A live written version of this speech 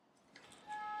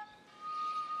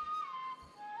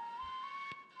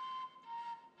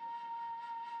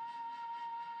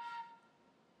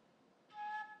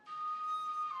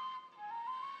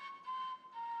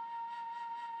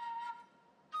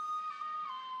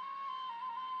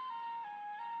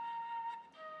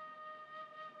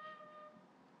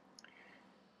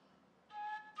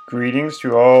Greetings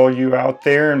to all you out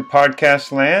there in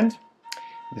podcast land.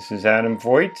 This is Adam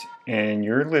Voigt, and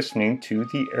you're listening to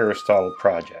the Aristotle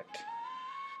Project.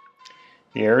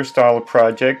 The Aristotle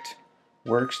Project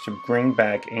works to bring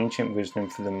back ancient wisdom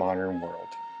for the modern world.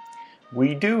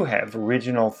 We do have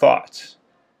original thoughts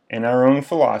and our own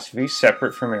philosophy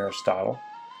separate from Aristotle,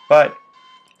 but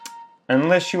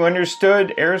unless you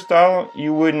understood Aristotle,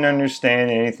 you wouldn't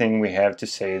understand anything we have to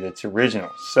say that's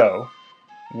original. So,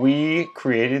 we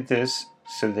created this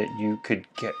so that you could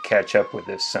catch up with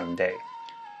us someday.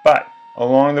 But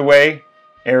along the way,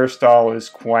 Aristotle is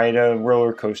quite a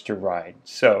roller coaster ride.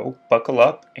 So buckle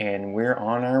up and we're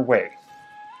on our way.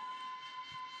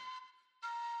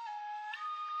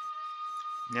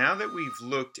 Now that we've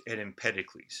looked at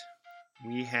Empedocles,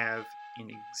 we have an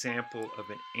example of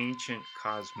an ancient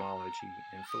cosmology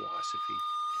and philosophy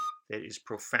that is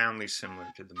profoundly similar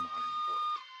to the modern world.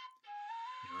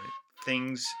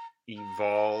 Things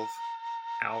evolve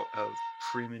out of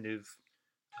primitive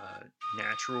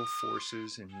natural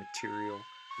forces and material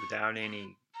without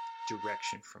any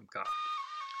direction from God.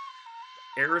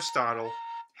 Aristotle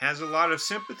has a lot of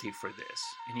sympathy for this,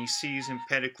 and he sees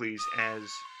Empedocles as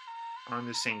on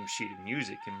the same sheet of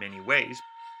music in many ways.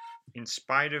 In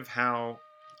spite of how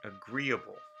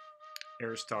agreeable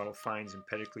Aristotle finds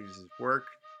Empedocles' work,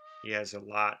 he has a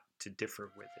lot to differ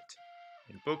with it.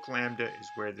 And Book Lambda is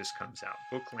where this comes out.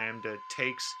 Book Lambda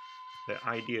takes the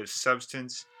idea of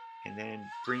substance and then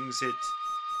brings it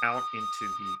out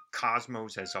into the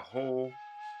cosmos as a whole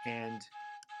and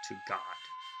to God.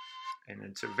 And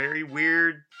it's a very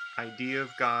weird idea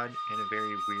of God and a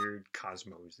very weird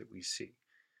cosmos that we see.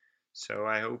 So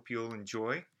I hope you'll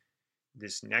enjoy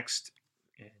this next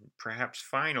and perhaps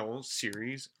final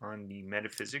series on the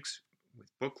metaphysics with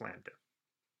Book Lambda.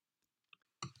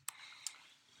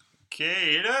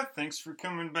 Okay, Ada, thanks for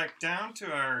coming back down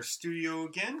to our studio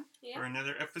again for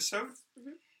another episode.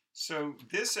 Mm-hmm. So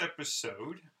this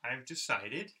episode, I've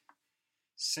decided,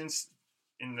 since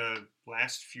in the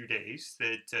last few days,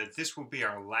 that this will be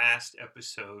our last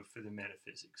episode for the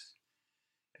metaphysics.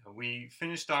 We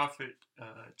finished off at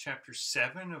chapter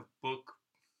 7 of Book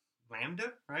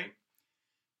Lambda, right?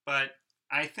 But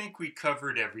I think we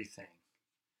covered everything.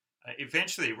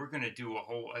 Eventually, we're going to do a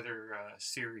whole other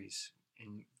series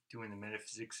in doing the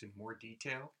metaphysics in more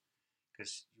detail,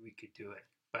 because we could do it.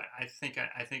 But I think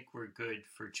we're good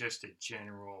for just a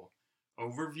general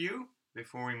overview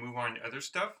before we move on to other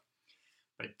stuff.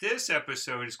 But this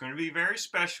episode is going to be very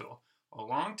special. A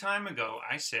long time ago,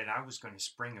 I said I was going to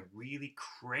spring a really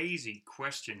crazy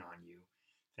question on you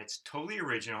that's totally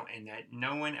original and that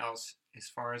no one else, as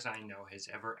far as I know, has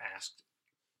ever asked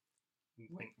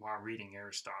while reading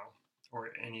Aristotle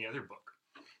or any other book.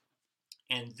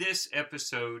 And this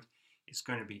episode is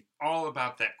going to be all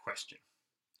about that question.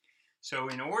 So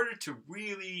in order to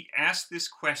really ask this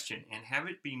question and have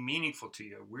it be meaningful to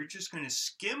you, we're just going to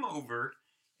skim over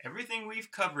everything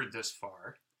we've covered thus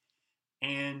far,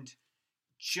 and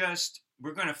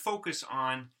we're going to focus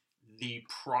on the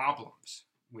problems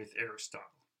with Aristotle,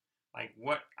 like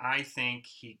what I think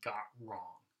he got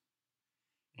wrong.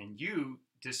 And you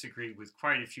disagreed with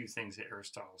quite a few things that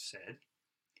Aristotle said,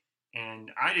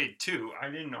 and I did too. I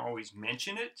didn't always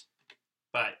mention it,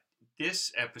 but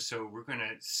this episode, we're going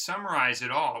to summarize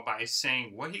it all by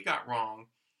saying what he got wrong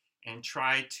and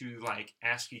try to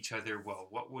ask each other, well,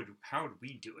 how would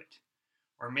we do it?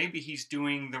 Or maybe he's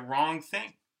doing the wrong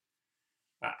thing.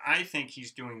 But I think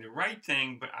he's doing the right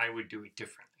thing, but I would do it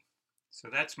differently. So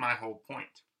that's my whole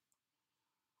point.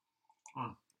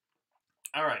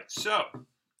 All right, so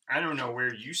I don't know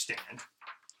where you stand.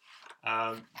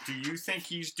 Do you think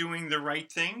he's doing the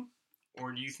right thing?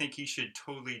 Or do you think he should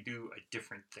totally do a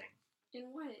different thing? In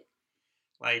what?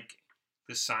 Like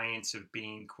the science of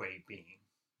being qua being,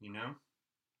 you know?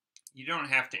 You don't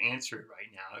have to answer it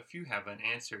right now. If you have an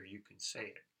answer, you can say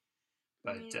it.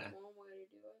 But one way to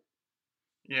do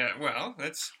it. Yeah, well,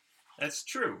 that's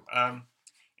true.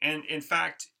 And in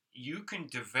fact, you can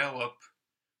develop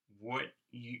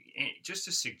just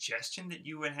a suggestion that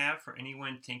you would have for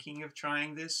anyone thinking of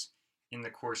trying this in the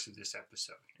course of this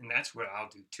episode. And that's what I'll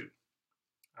do too.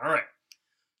 All right.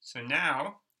 So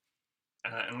now,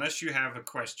 unless you have a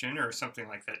question or something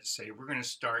like that to say, we're going to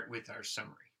start with our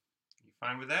summary. You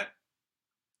fine with that?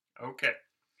 Okay.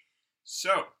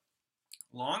 So,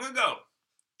 long ago,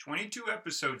 22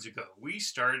 episodes ago, we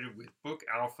started with Book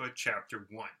Alpha, Chapter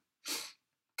 1.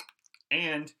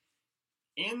 And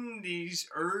in these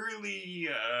early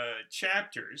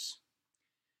chapters,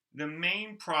 the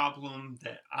main problem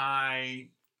that I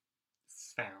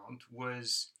found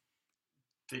was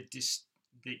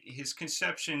his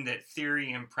conception that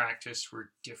theory and practice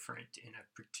were different in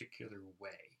a particular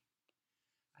way.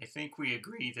 I think we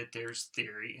agree that there's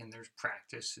theory and there's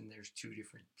practice and there's two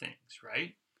different things,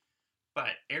 right?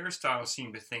 But Aristotle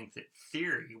seemed to think that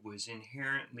theory was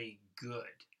inherently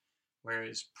good,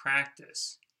 whereas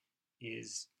practice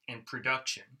and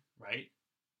production, right,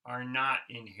 are not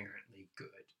inherently good.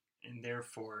 And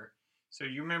therefore, so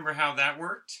you remember how that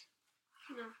worked?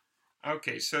 No.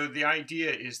 Okay, so the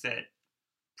idea is that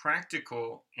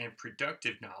practical and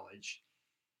productive knowledge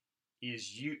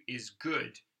is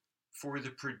good for the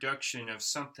production of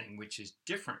something which is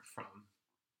different from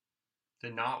the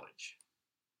knowledge,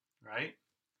 right?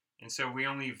 And so we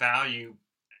only value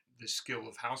the skill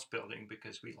of house building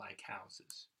because we like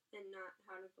houses. And not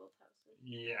how to build houses.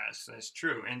 Yes, that's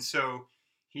true. And so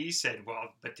he said,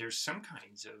 well, but there's some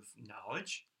kinds of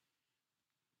knowledge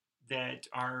that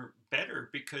are better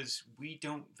because we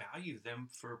don't value them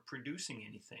for producing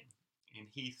anything. And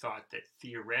he thought that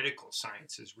theoretical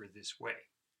sciences were this way.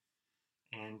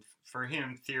 And for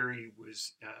him, theory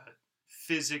was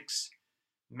physics,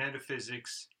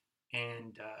 metaphysics,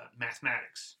 and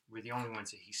mathematics were the only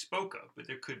ones that he spoke of, but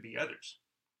there could be others.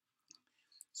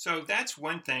 So that's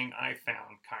one thing I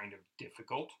found kind of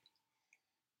difficult.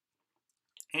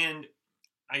 And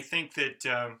I think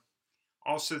that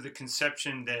also the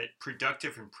conception that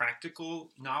productive and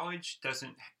practical knowledge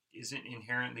isn't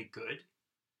inherently good.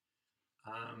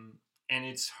 And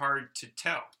it's hard to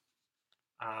tell.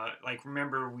 Like,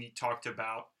 remember we talked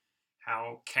about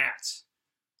how cats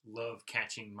love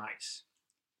catching mice.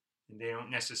 And they don't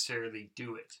necessarily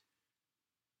do it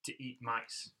to eat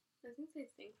mice. I think they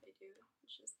do.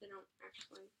 It's just they don't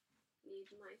actually need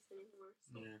mice anymore.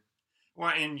 So. Yeah.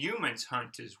 Well, and humans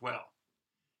hunt as well.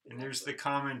 And there's the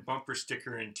common bumper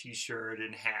sticker and t-shirt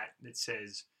and hat that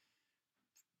says,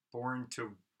 born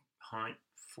to hunt,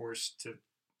 forced to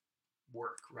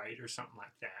work, right? Or something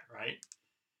like that, right?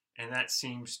 And that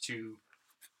seems to,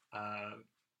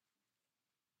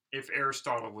 if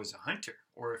Aristotle was a hunter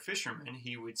or a fisherman,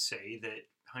 he would say that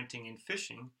hunting and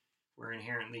fishing were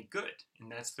inherently good. And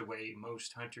that's the way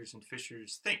most hunters and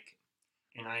fishers think.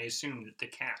 And I assume that the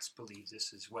cats believe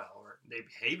this as well, or they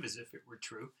behave as if it were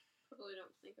true. Probably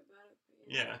don't think about it.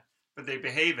 But yeah, but they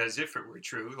behave as if it were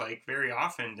true. Like, very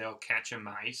often they'll catch a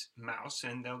mouse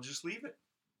and they'll just leave it.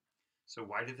 So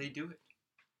why do they do it?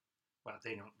 Well,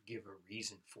 they don't give a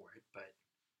reason for it, but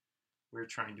we're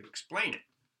trying to explain it.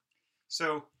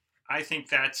 So I think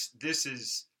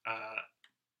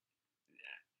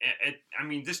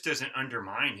this doesn't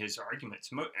undermine his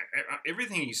arguments.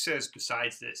 Everything he says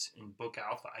besides this in Book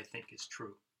Alpha, I think is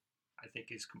true. I think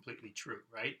is completely true,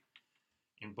 right?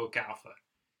 In Book Alpha.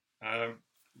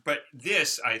 But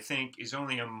this, I think, is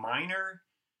only a minor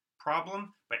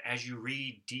problem. But as you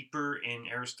read deeper in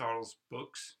Aristotle's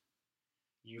books,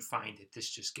 you find that this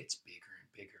just gets bigger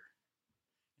and bigger.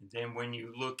 And then when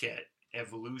you look at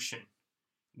evolution,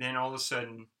 then all of a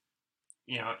sudden,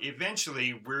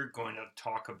 eventually we're going to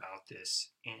talk about this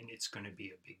and it's going to be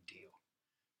a big deal.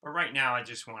 But right now, I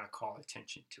just want to call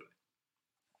attention to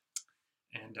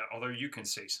it. And although you can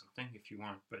say something if you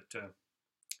want, but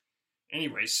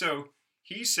anyway, so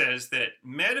he says that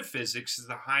metaphysics is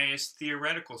the highest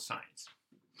theoretical science.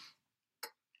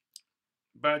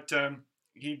 But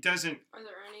he doesn't... Are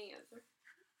there any other?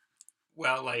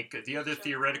 Well, like the other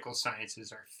theoretical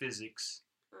sciences are physics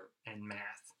and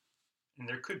math. And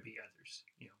there could be others,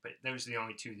 but those are the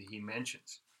only two that he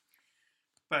mentions.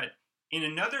 But in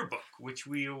another book, which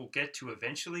we will get to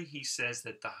eventually, he says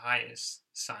that the highest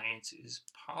science is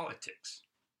politics,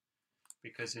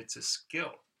 because it's a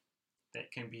skill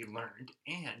that can be learned,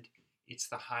 and it's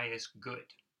the highest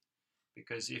good.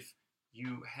 Because if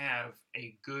you have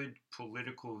a good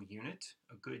political unit,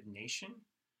 a good nation,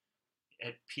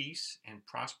 at peace and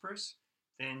prosperous,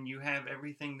 then you have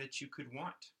everything that you could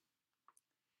want.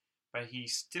 But he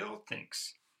still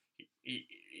thinks,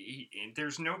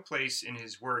 there's no place in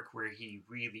his work where he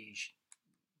really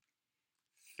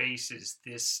faces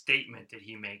this statement that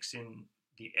he makes in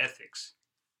the Ethics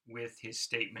with his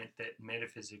statement that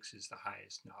metaphysics is the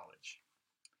highest knowledge.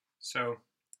 So,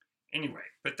 anyway,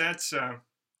 but that's,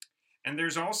 and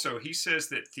there's also, he says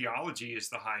that theology is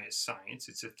the highest science.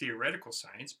 It's a theoretical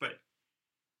science, but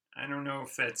I don't know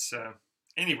if that's,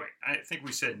 anyway, I think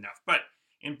we said enough. But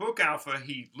in Book Alpha,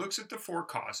 he looks at the four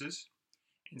causes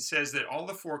and says that all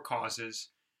the four causes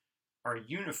are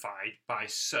unified by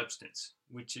substance,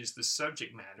 which is the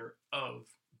subject matter of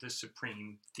the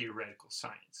supreme theoretical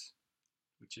science,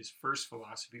 which is first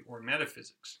philosophy or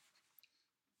metaphysics.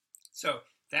 So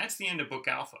that's the end of Book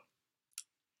Alpha.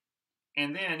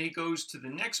 And then he goes to the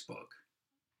next book.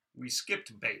 We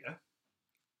skipped Beta.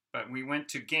 but we went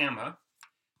to gamma.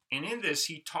 And in this,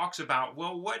 he talks about,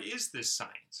 well, what is this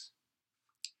science?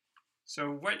 So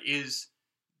what is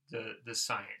the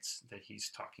science that he's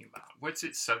talking about? What's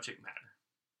its subject matter?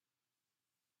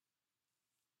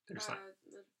 There's the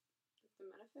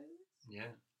metaphysics?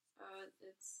 Yeah.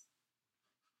 It's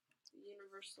a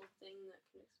universal thing that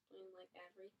can explain, like,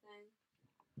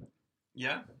 everything.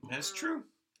 Yeah, that's true.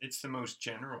 It's the most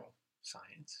general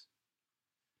science.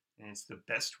 And it's the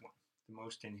best one, the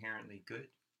most inherently good.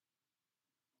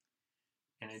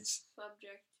 And its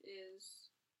subject is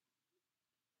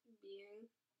being.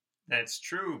 That's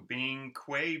true. Being,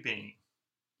 qua being.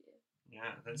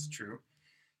 Yeah, that's true.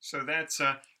 So that's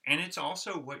and it's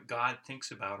also what God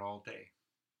thinks about all day.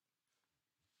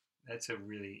 That's a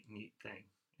really neat thing,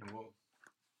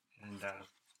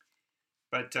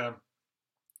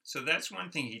 so that's one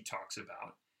thing he talks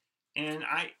about, and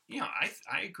I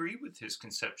agree with his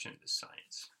conception of the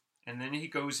science. And then he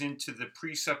goes into the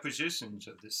presuppositions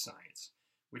of this science,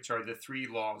 which are the 3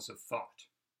 laws of thought,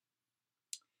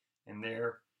 and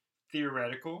they're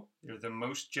theoretical. They're the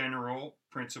most general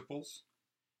principles,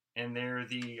 and they're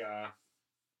the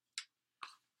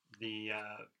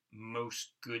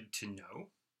most good to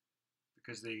know,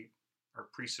 because they are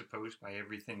presupposed by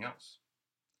everything else.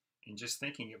 And just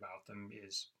thinking about them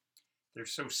they're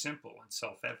so simple and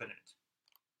self-evident,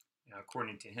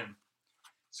 according to him.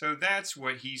 So that's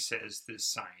what he says this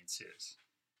science is.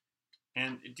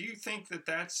 And do you think that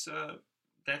that's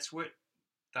what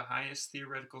the highest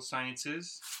theoretical science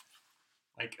is?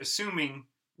 Like, assuming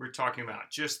we're talking about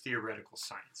just theoretical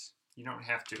science. You don't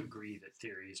have to agree that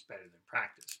theory is better than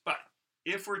practice. But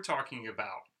if we're talking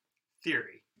about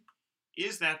theory,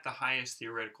 is that the highest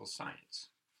theoretical science?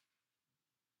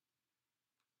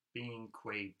 Being,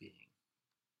 qua being.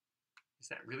 Is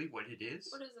that really what it is?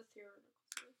 What is a theoretical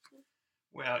science?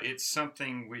 Well, it's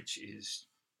something which is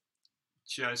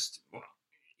just,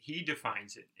 he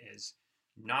defines it as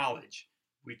knowledge,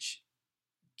 which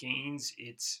gains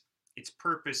its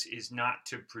purpose is not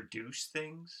to produce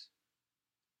things,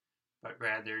 but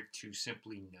rather to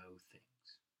simply know things.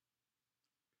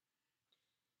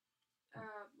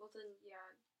 Well then,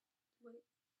 yeah. Wait.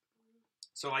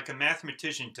 So, like, a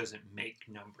mathematician doesn't make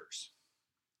numbers;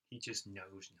 he just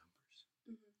knows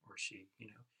numbers, or she,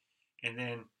 And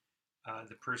then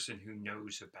the person who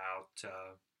knows about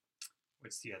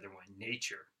what's the other one?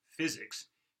 Nature, physics,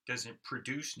 doesn't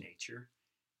produce nature;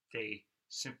 they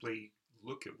simply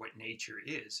look at what nature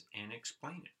is and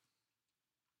explain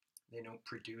it. They don't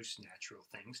produce natural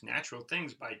things. Natural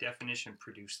things, by definition,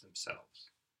 produce themselves.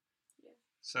 Yeah.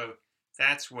 So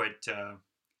that's what a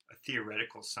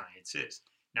theoretical science is.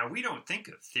 Now, we don't think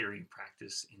of theory and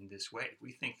practice in this way.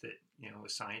 We think that, a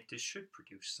scientist should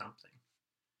produce something.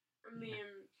 I mean,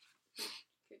 he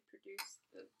could produce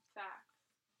the facts.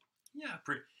 Yeah,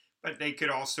 but they could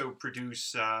also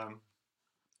produce,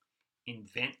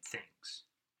 invent things.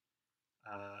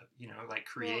 Like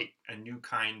create a new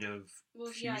kind of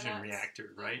fusion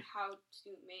reactor, right? How to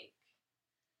make.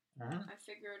 I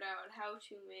figured out how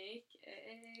to make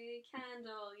a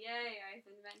candle. Yay, I've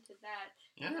invented that.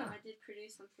 Yeah. I did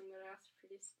produce something, but I also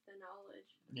produced the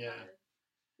knowledge of how to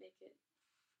make it.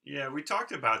 Yeah, we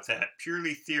talked about that.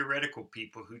 Purely theoretical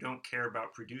people who don't care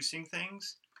about producing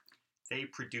things, they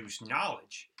produce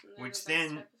knowledge, which the then...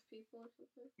 type of people or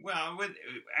something? Well,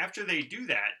 after they do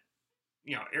that,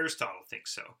 Aristotle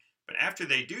thinks so. But after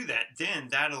they do that, then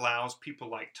that allows people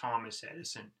like Thomas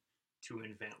Edison to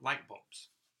invent light bulbs.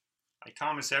 Like,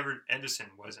 Thomas Edison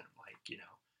wasn't like,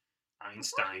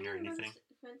 Einstein or anything.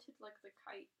 Invented like the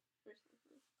kite or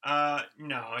something.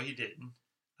 No, he didn't.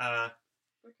 Okay.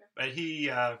 But he,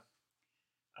 the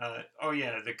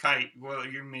kite. Well,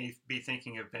 you may be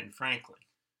thinking of Ben Franklin.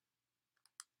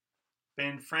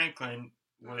 Ben Franklin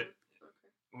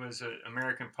was an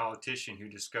American politician who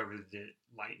discovered that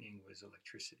lightning was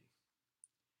electricity.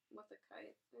 With a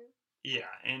kite thing?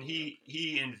 Yeah, and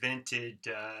he invented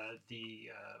the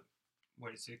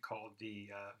what is it called? The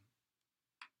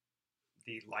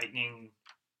lightning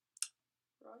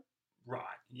rod.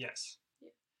 Yes. Yeah.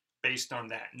 Based on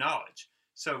that knowledge.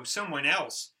 So someone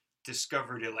else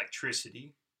discovered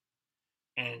electricity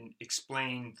and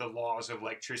explained the laws of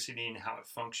electricity and how it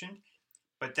functioned.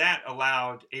 But that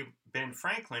allowed Ben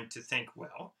Franklin to think,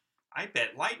 well, I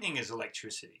bet lightning is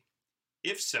electricity.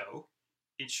 If so,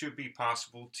 it should be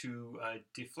possible to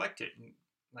deflect it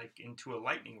into a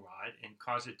lightning rod and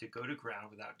cause it to go to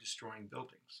ground without destroying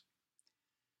buildings.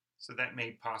 So that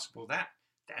made possible that.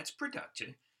 That's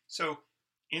productive. So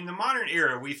in the modern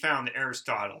era, we found that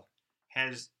Aristotle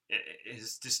has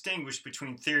distinguished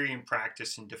between theory and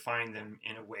practice and defined them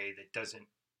in a way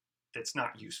that's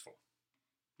not useful.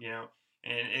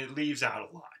 and it leaves out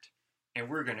a lot. And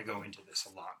we're going to go into this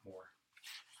a lot more.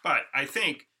 But I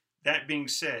think, that being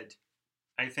said,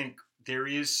 I think there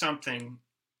is something,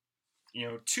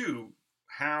 to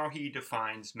how he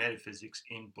defines metaphysics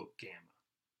in Book Gamma.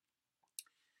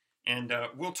 And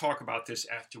we'll talk about this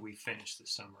after we finish the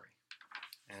summary.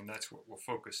 And that's what we'll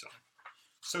focus on.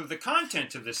 So the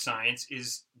content of the science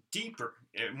is deeper,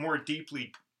 more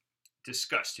deeply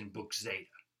discussed in Book Zeta.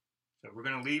 So we're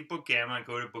going to leave Book Gamma and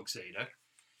go to Book Zeta.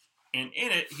 And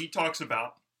in it, he talks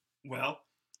about,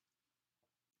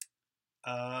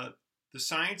 the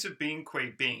science of being qua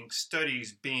being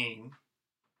studies being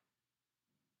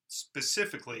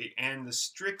specifically, and the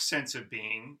strict sense of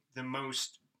being, the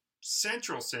most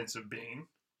central sense of being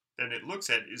that it looks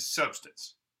at is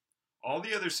substance. All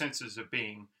the other senses of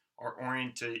being are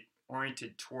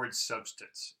oriented towards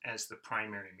substance as the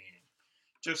primary meaning.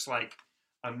 Just like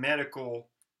a medical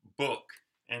book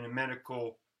and a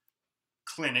medical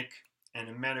clinic and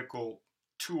a medical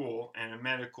tool and a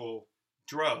medical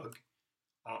drug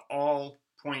all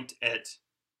point at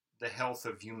the health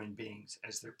of human beings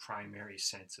as their primary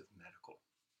sense of medical.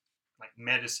 Like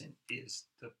medicine is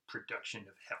the production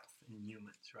of health in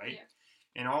humans, right? Yeah.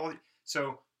 And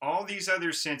all these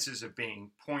other senses of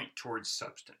being point towards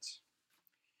substance.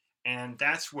 And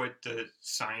that's what the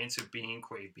science of being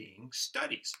qua being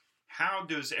studies. How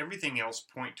does everything else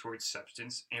point towards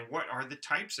substance, and what are the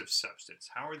types of substance?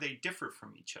 How are they differ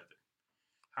from each other?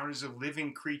 How does a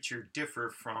living creature differ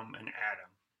from an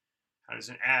atom? How does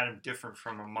an atom differ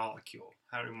from a molecule?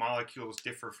 How do molecules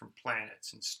differ from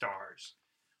planets and stars?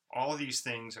 All these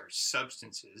things are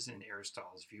substances in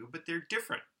Aristotle's view, but they're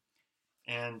different.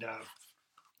 And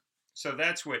so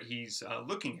that's what he's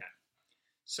looking at.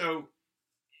 So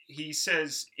he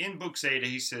says, in Book Zeta,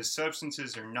 he says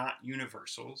substances are not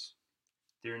universals.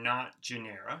 They're not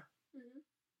genera. Mm-hmm.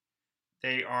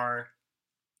 They are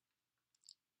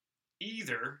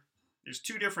either, there's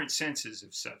two different senses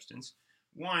of substance.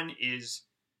 One is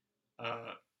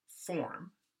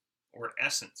form or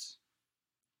essence.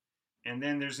 And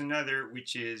then there's another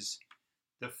which is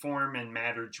the form and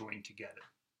matter joined together.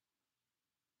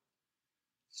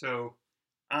 So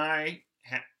I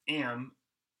am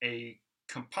a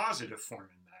composite of form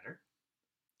and matter,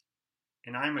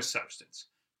 and I'm a substance.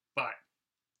 But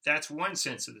that's one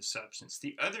sense of the substance.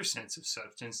 The other sense of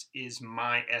substance is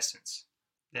my essence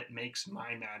that makes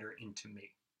my matter into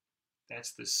me.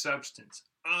 That's the substance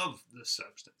of the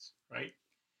substance, right?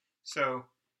 So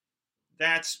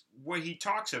that's what he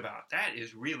talks about. That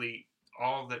is really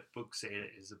all that Book Zeta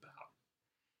is about.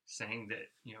 Saying that,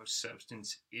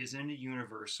 substance isn't a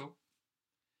universal,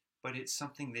 but it's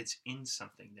something that's in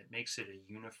something that makes it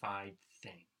a unified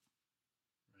thing,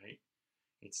 right?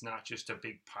 It's not just a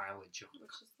big pile of junk.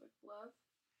 It's just like love?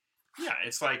 Yeah,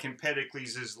 it's like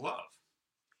Empedocles' love.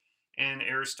 And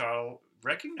Aristotle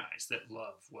recognized that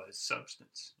love was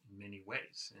substance in many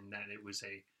ways, and that it was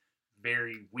a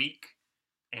very weak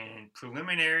and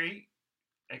preliminary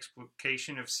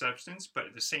explication of substance, but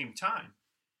at the same time,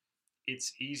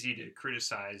 it's easy to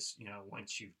criticize,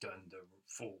 once you've done the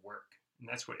full work. And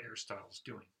that's what Aristotle's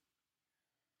doing.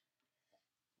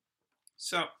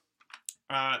 So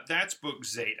that's Book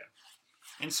Zeta.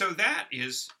 And so that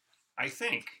is, I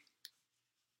think,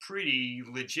 pretty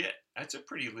legit. That's a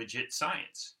pretty legit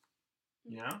science.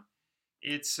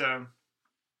 It's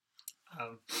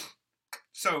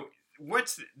so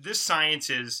what's this science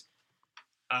is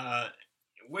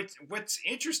what's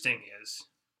interesting is,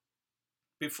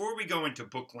 before we go into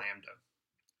Book Lambda,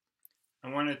 I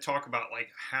want to talk about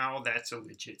how that's a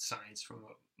legit science from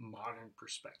a modern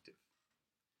perspective.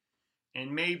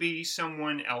 And maybe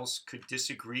someone else could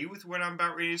disagree with what I'm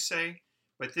about ready to say,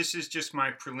 but this is just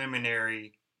my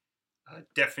preliminary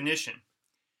definition.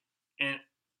 And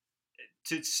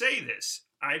to say this,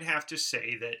 I'd have to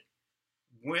say that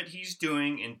what he's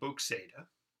doing in Book Zeta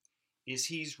is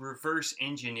he's reverse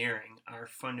engineering our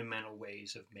fundamental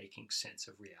ways of making sense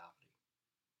of reality.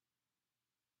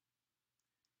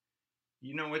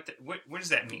 You know what does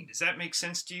that mean? Does that make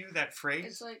sense to you, that phrase?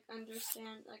 It's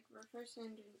reverse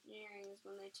engineering is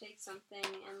when they take something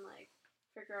and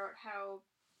figure out how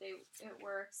it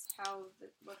works,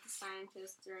 what the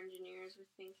scientists or engineers were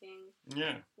thinking.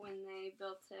 Yeah. When they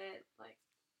built it,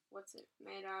 what's it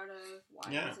made out of? Why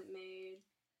was it made?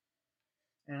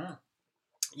 Yeah.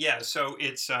 Yeah. So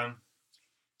it's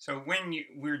so when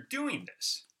we're doing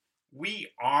this, we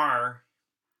are.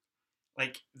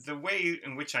 The way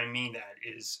in which I mean that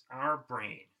is our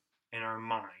brain and our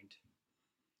mind.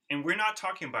 And we're not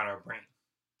talking about our brain.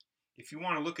 If you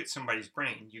want to look at somebody's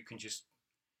brain, you can just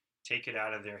take it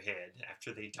out of their head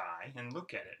after they die and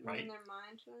look at it, right? In their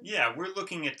mind? Yeah, we're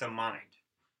looking at the mind.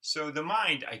 So the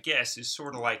mind, I guess, is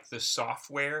sort of like the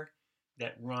software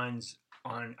that runs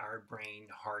on our brain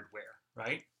hardware,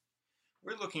 right?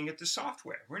 We're looking at the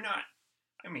software. We're not,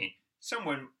 I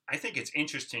think it's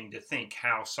interesting to think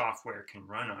how software can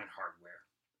run on hardware.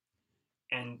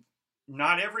 And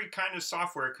not every kind of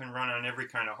software can run on every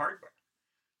kind of hardware.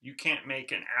 You can't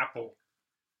make an Apple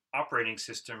operating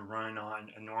system run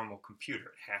on a normal computer.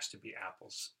 It has to be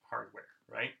Apple's hardware,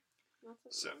 right?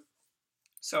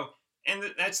 So, and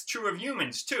that's true of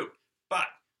humans too. But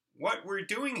what we're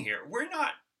doing here, we're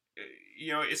not,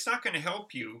 it's not going to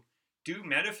help you do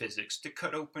metaphysics to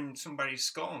cut open somebody's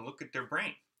skull and look at their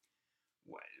brain.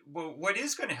 Well, what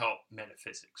is going to help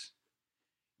metaphysics?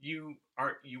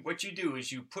 What you do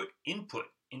is you put input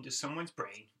into someone's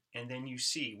brain, and then you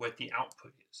see what the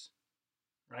output is,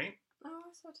 right? Oh,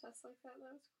 I saw tests like that.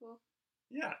 That was cool.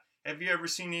 Yeah. Have you ever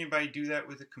seen anybody do that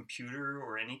with a computer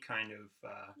or any kind of?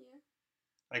 Yeah.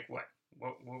 Like what?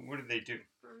 What do they do?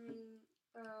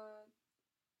 I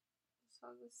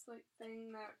saw this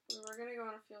thing that we were gonna go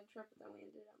on a field trip, but then we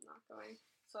ended up not going.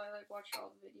 So I watched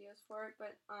all the videos for it,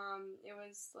 but it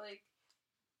was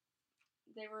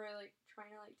they were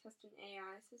trying to test an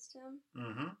AI system.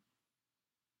 Mm-hmm.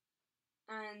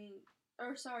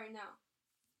 No.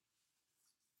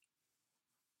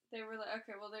 They were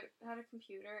okay, well, they had a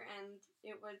computer, and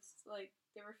it was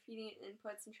they were feeding it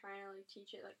inputs and trying to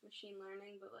teach it machine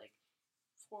learning, but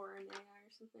for an AI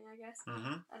or something, I guess.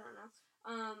 Mm-hmm. I don't know.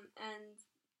 And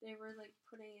they were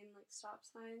putting in stop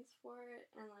signs for it,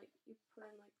 and you put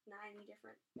in 90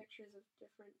 different pictures of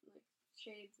different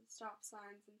shades of stop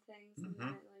signs and things, and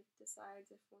then it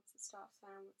decides if what's a stop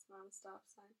sign and what's not a stop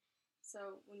sign.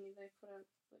 So when they put a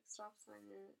stop sign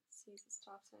in, it sees a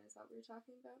stop sign. Is that what you're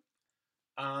talking about?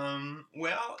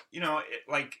 Well,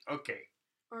 okay.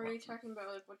 Or are you talking about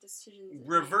what decisions?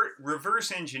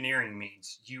 Reverse engineering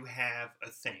means you have a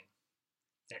thing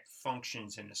that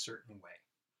functions in a certain way,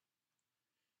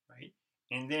 right?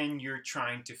 And then you're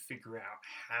trying to figure out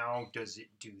how does it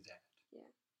do that. Yeah.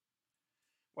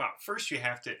 Well, first you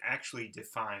have to actually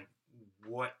define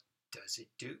what does it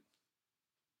do.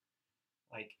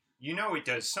 It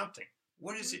does something.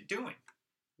 What is it doing?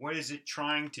 What is it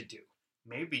trying to do?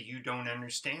 Maybe you don't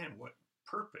understand what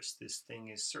purpose this thing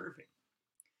is serving.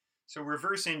 So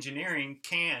reverse engineering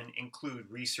can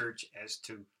include research as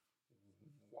to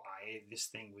why this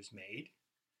thing was made,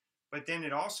 but then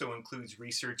it also includes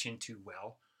research into,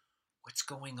 what's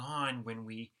going on when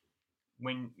we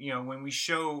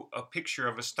show a picture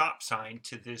of a stop sign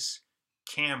to this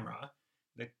camera.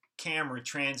 The camera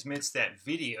transmits that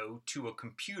video to a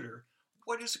computer.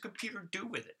 What does a computer do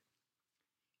with it?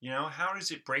 How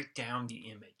does it break down the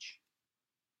image?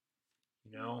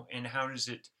 And how does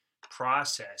it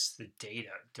process the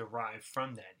data derived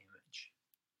from that image?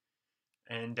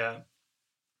 And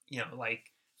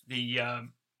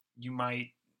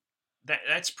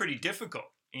that's pretty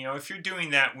difficult. If you're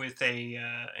doing that with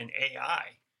an AI,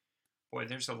 boy,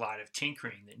 there's a lot of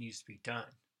tinkering that needs to be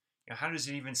done. How does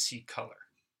it even see color?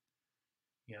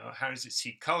 How does it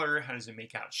see color? How does it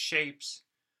make out shapes?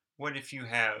 What if you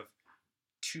have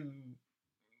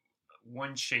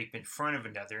one shape in front of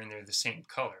another and they're the same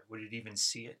color? Would it even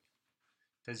see it?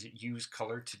 Does it use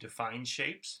color to define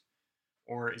shapes?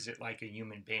 Or is it like a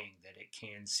human being that it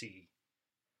can see?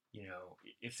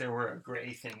 If there were a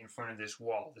gray thing in front of this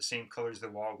wall, the same color as the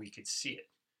wall, we could see it.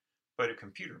 But a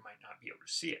computer might not be able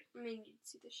to see it. You'd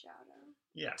see the shadow.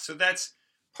 Yeah, so that's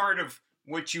part of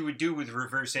what you would do with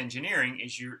reverse engineering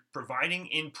is you're providing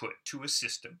input to a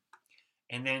system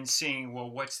and then seeing,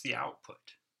 what's the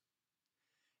output?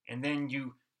 And then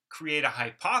you create a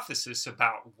hypothesis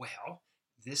about,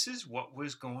 this is what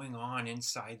was going on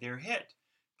inside their head.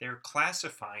 They're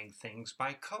classifying things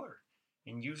by color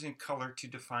and using color to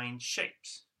define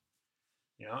shapes.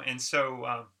 And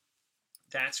so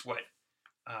that's what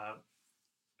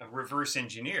a reverse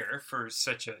engineer for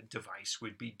such a device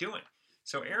would be doing.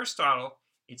 So Aristotle,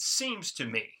 it seems to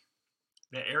me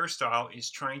that Aristotle is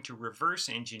trying to reverse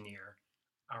engineer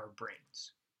our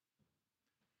brains.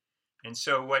 And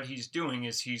so what he's doing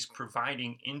is he's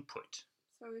providing input.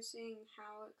 So we're seeing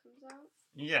how it comes out?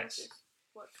 Yes.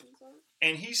 What comes out?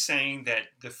 And he's saying that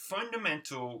the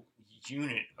fundamental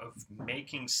unit of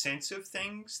making sense of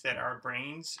things that our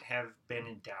brains have been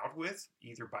endowed with,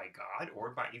 either by God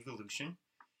or by evolution,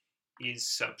 is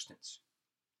substance.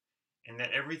 And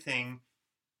that everything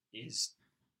is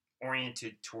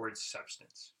oriented towards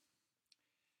substance.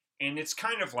 And it's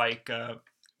kind of like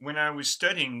when I was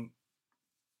studying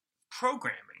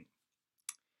programming,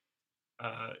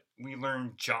 we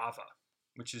learned Java.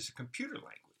 which is a computer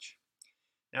language.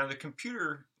 Now, the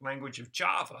computer language of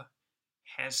Java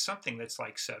has something that's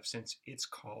like substance. It's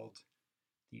called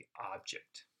the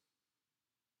object.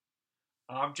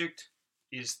 Object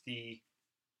is the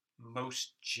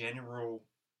most general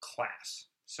class.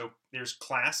 So there's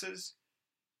classes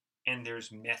and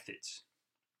there's methods.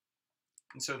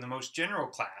 And so the most general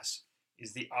class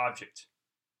is the object.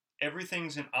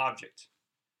 Everything's an object.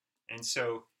 And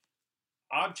so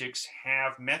objects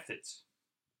have methods,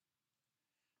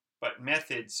 but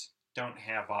methods don't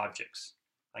have objects.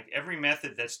 Like every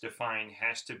method that's defined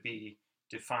has to be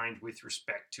defined with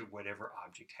respect to whatever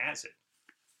object has it.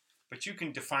 But you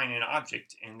can define an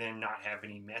object and then not have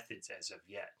any methods as of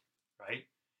yet, right?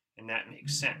 And that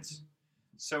makes sense.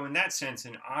 So in that sense,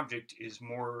 an object is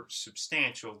more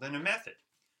substantial than a method.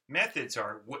 Methods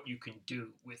are what you can do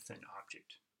with an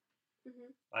object.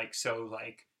 Mm-hmm.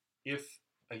 Like if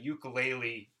a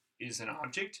ukulele is an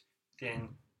object,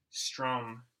 then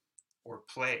strum or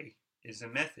play is a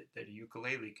method that a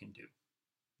ukulele can do,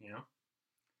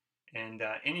 And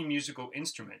any musical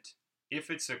instrument, if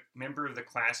it's a member of the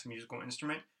class musical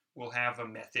instrument, will have a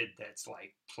method that's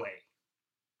like play,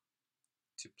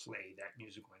 to play that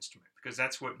musical instrument, because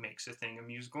that's what makes a thing a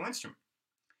musical instrument.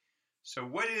 So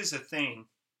what is a thing?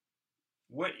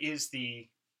 What is the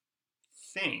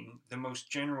thing, the most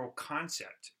general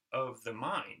concept of the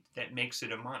mind that makes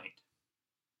it a mind?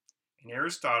 And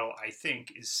Aristotle, I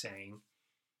think, is saying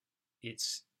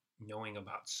it's knowing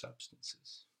about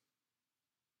substances.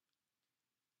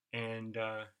 And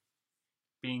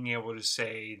being able to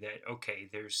say that, okay,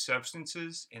 there's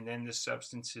substances, and then the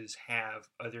substances have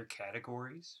other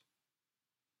categories,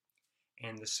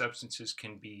 and the substances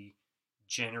can be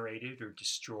generated or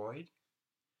destroyed,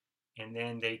 and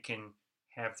then they can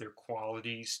have their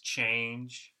qualities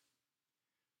change,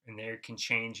 and they can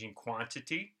change in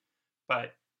quantity,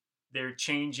 but they're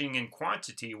changing in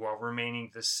quantity while remaining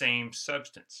the same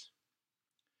substance.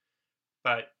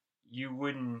 But you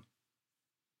wouldn't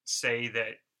say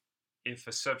that if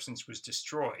a substance was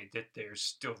destroyed, that there's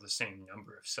still the same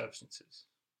number of substances,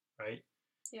 right?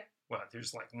 Yeah. Well,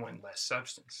 there's like one less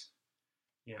substance,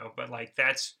 but like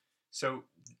so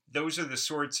those are the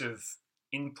sorts of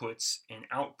inputs and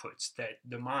outputs that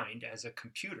the mind as a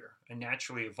computer, a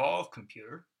naturally evolved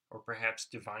computer, or perhaps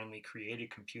divinely created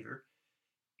computer,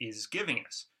 is giving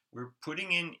us. We're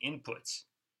putting in inputs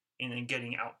and then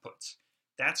getting outputs.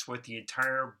 That's what the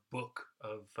entire book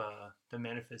of the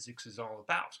Metaphysics is all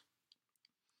about,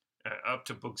 up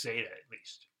to book Zeta at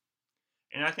least.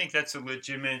 And I think that's a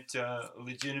legitimate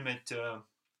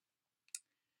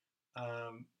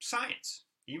science,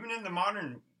 even in the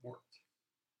modern world.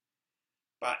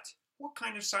 But what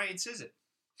kind of science is it?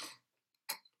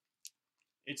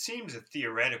 It seems a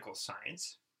theoretical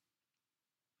science.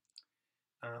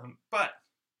 But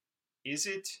is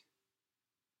it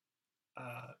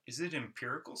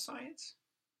empirical science?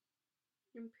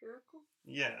 Empirical?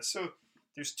 Yeah, so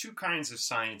there's two kinds of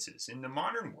sciences. In the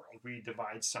modern world, we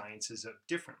divide sciences up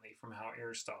differently from how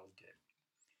Aristotle did.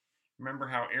 Remember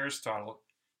how Aristotle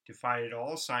divided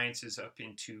all sciences up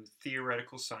into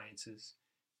theoretical sciences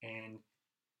and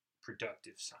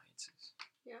productive sciences.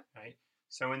 Yeah. Right?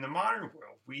 So in the modern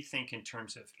world, we think in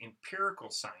terms of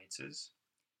empirical sciences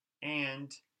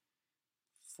and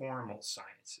formal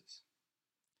sciences.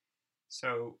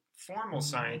 So formal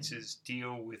sciences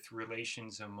deal with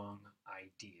relations among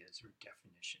ideas or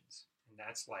definitions. And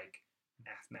that's like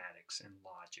mathematics and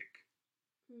logic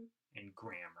and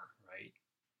grammar, right?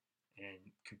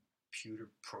 And computer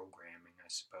programming, I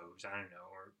suppose. I don't know.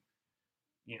 Or,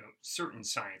 certain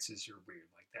sciences are weird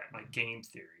like that, like game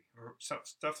theory or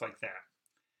stuff like that.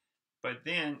 But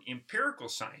then empirical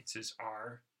sciences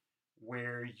are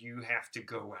where you have to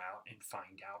go out and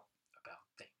find out about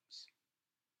things.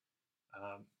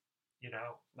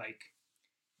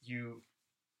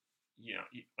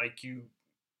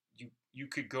 You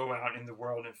could go out in the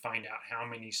world and find out how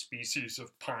many species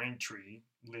of pine tree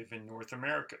live in North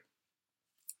America.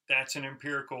 That's an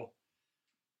empirical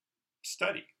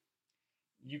study.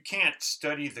 You can't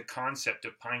study the concept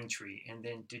of pine tree and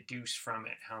then deduce from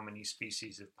it how many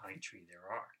species of pine tree there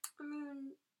are. I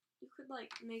mean, you could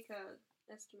make a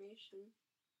estimation,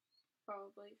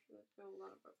 probably, if you know a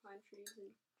lot about pine trees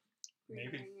and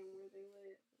maybe and where they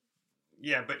live.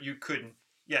 Yeah, but you couldn't.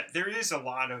 Yeah, there is a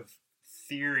lot of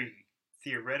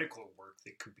theoretical work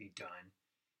that could be done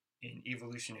in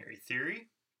evolutionary theory,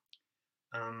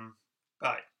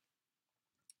 but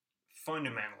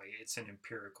fundamentally, it's an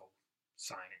empirical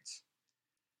science.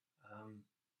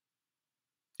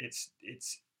 It's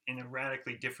in a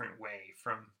radically different way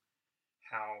from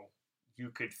how you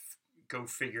could go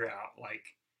figure out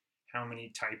how many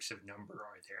types of number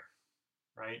are there,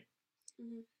 right?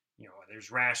 Mm-hmm. You know,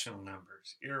 there's rational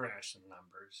numbers, irrational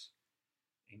numbers,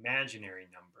 imaginary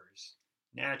numbers,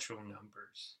 natural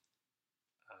numbers,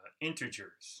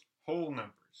 integers, whole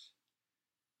numbers,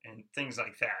 and things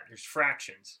like that. There's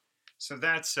fractions. So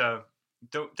that's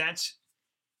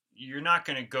you're not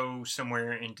going to go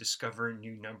somewhere and discover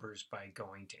new numbers by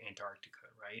going to Antarctica,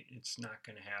 right? It's not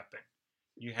going to happen.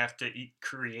 You have to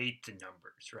create the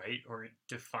numbers, right? Or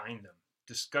define them,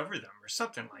 discover them, or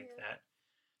something like that.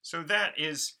 So that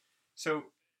is, so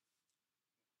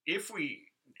if we,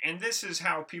 and this is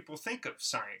how people think of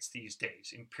science these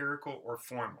days, empirical or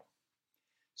formal.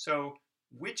 So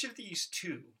which of these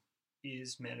two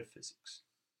is metaphysics?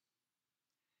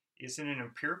 Is it an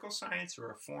empirical science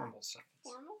or a formal science?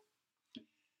 Formal?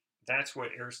 That's what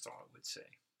Aristotle would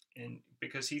say. And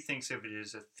because he thinks of it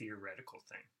as a theoretical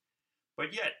thing.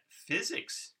 But yet,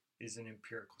 physics is an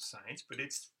empirical science, but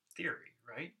it's theory,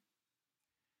 right?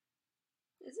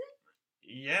 Is it?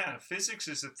 Yeah, physics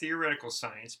is a theoretical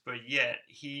science, but yet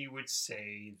he would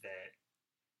say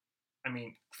that, I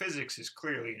mean, physics is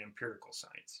clearly an empirical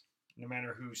science, no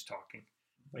matter who's talking.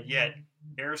 But yet,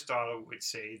 Aristotle would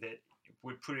say that,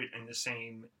 would put it in the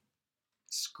same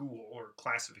school or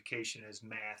classification as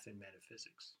math and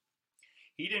metaphysics.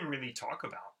 He didn't really talk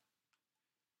about,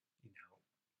 you know,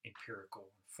 empirical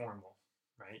and formal,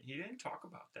 right? He didn't talk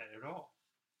about that at all.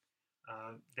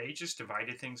 They just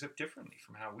divided things up differently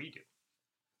from how we do.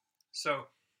 So,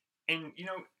 and you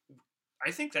know,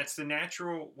 I think that's the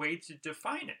natural way to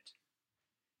define it,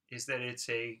 is that it's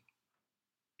a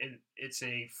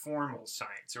formal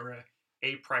science or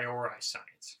a priori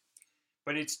science.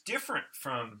 But it's different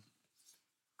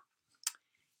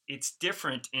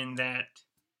in that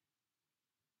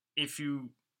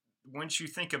once you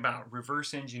think about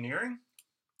reverse engineering,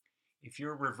 if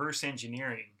you're reverse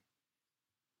engineering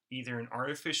either an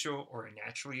artificial or a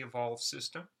naturally evolved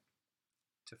system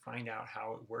to find out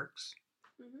how it works,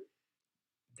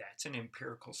 that's an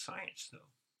empirical science, though.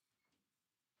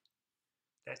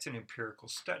 That's an empirical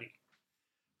study.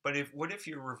 But what if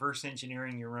you're reverse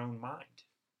engineering your own mind?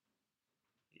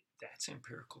 That's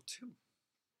empirical too.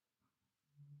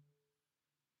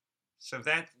 So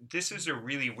this is a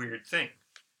really weird thing.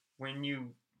 When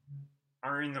you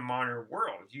are in the modern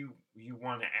world, you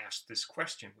want to ask this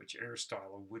question, which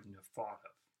Aristotle wouldn't have thought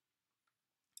of.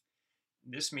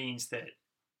 This means that,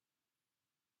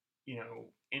 you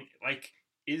know,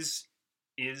 is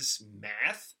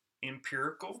math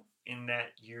empirical in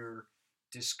that you're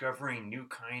discovering new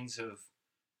kinds of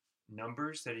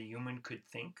numbers that a human could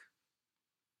think?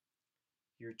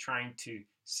 You're trying to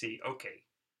see, okay,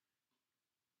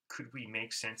 could we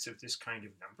make sense of this kind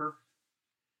of number?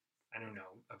 I don't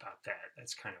know about that.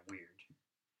 That's kind of weird.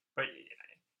 But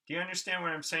do you understand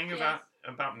what I'm saying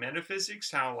about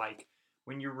metaphysics? How, like,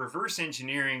 when you're reverse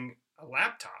engineering a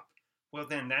laptop, well,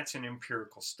 then that's an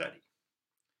empirical study.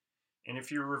 And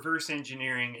if you're reverse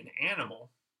engineering an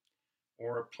animal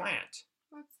or a plant,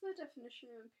 what's the definition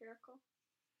of empirical?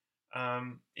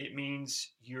 It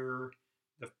means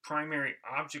the primary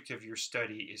object of your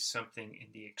study is something in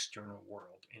the external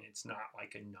world, and it's not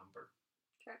like a number.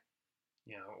 Okay.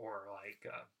 You know, or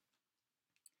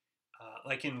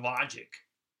like in logic,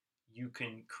 you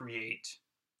can create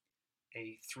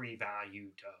a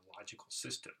three-valued logical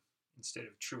system. Instead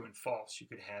of true and false, you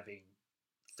could have a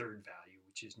third value,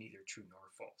 which is neither true nor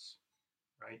false,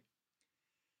 right?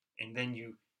 And then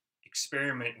you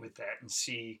experiment with that and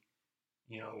see,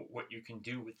 you know, what you can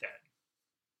do with that.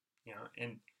 You know,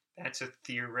 and that's a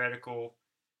theoretical,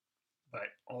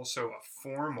 but also a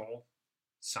formal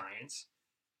science.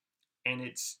 And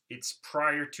it's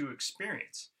prior to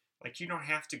experience. Like, you don't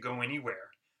have to go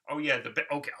anywhere. Oh yeah,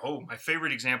 my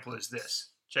favorite example is this.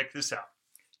 Check this out.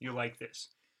 You like this.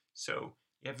 So,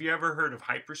 have you ever heard of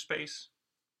hyperspace?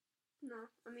 No,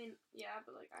 I mean, yeah,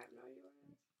 but like, I have no idea what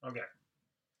it is. Okay.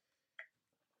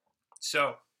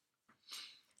 So,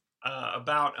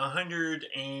 about 100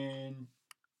 and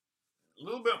a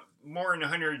little bit more than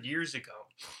 100 years ago,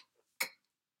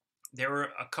 there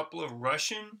were a couple of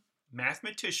Russian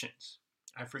mathematicians.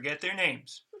 I forget their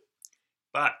names,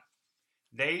 but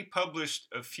they published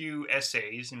a few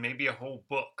essays and maybe a whole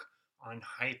book on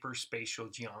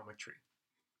hyperspatial geometry.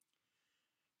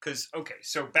 Because, okay,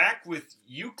 so back with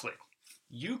Euclid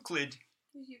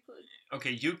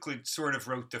sort of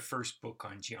wrote the first book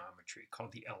on geometry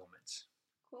called The Elements.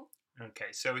 Cool.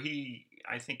 Okay, so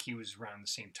I think he was around the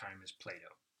same time as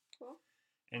Plato. Cool.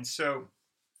 And so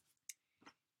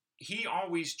he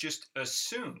always just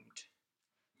assumed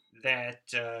that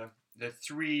the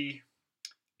three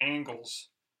angles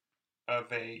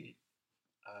of a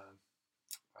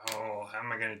how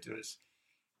am I going to do this?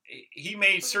 He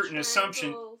made certain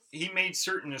assumptions. He made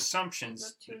certain assumptions.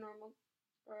 Is that two normal,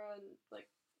 or like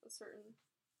a certain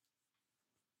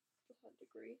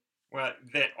degree? Well,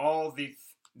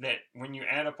 that when you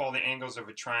add up all the angles of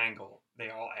a triangle, they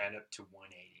all add up to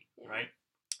 180, right?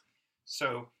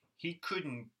 So he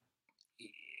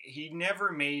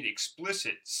never made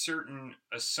explicit certain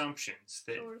assumptions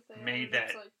that made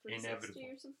that like inevitable.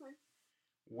 Or something?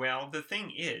 Well, the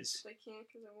thing is, they can't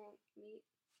because it won't meet.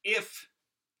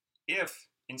 If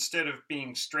instead of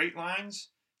being straight lines,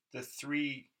 the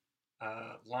three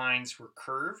lines were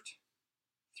curved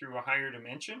through a higher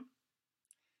dimension,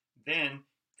 then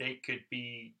they could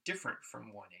be different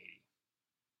from 180.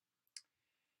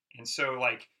 And so,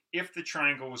 like, if the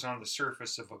triangle was on the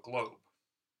surface of a globe,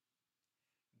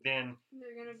 then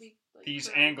they're gonna be, like, these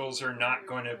angles are not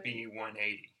going to be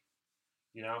 180.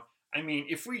 You know? I mean,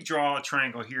 if we draw a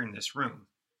triangle here in this room,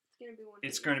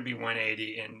 it's going to be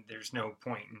 180, and there's no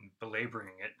point in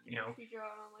belaboring it, you know? If you draw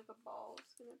it on, like, a ball,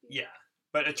 it's going to be... Yeah,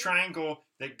 but a triangle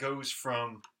that goes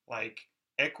from, like,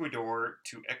 Ecuador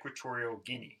to Equatorial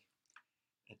Guinea,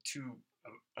 two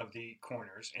of the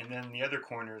corners, and then the other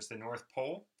corner is the North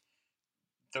Pole,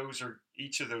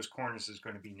 each of those corners is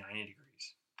going to be 90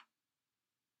 degrees,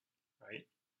 right?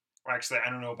 Well, actually,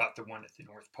 I don't know about the one at the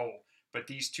North Pole, but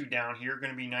these two down here are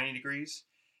going to be 90 degrees,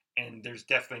 and there's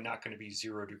definitely not going to be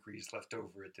 0 degrees left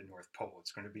over at the North Pole.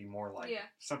 It's going to be more like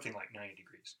something like 90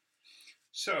 degrees.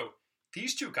 So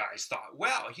these two guys thought,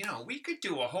 well, you know, we could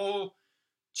do a whole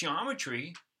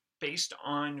geometry based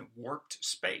on warped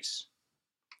space.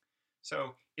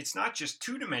 So it's not just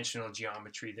two-dimensional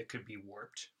geometry that could be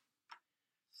warped.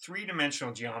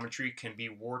 Three-dimensional geometry can be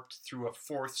warped through a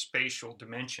fourth spatial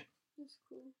dimension. That's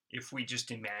cool. If we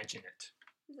just imagine it.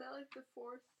 Is that like the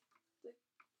fourth, like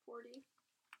 40?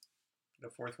 The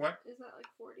fourth what? Is that like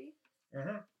 40?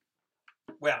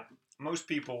 Mm-hmm. Well, most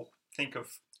people think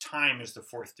of time as the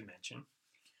fourth dimension,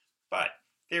 but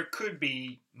there could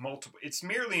be multiple. It's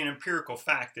merely an empirical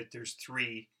fact that there's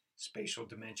 3 spatial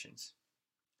dimensions.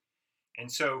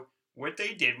 And so what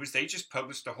they did was they just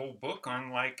published a whole book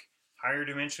on, like, higher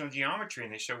dimensional geometry,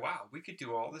 and they said, wow, we could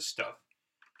do all this stuff,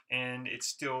 and it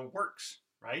still works,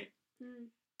 right? Mm.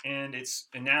 And it's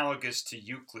analogous to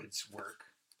Euclid's work,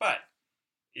 but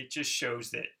it just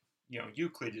shows that, you know,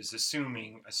 Euclid is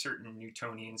assuming a certain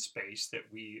Newtonian space that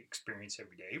we experience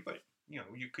every day, but, you know,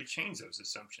 you could change those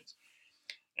assumptions.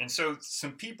 And so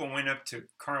some people went up to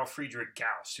Carl Friedrich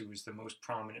Gauss, who was the most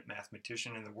prominent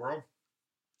mathematician in the world,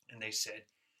 and they said,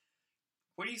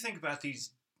 what do you think about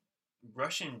these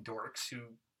Russian dorks who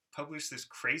published this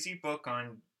crazy book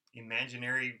on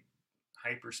imaginary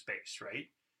hyperspace, right?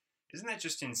 Isn't that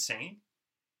just insane?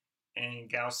 And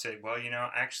Gauss said, well, you know,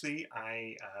 actually,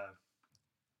 I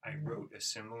wrote a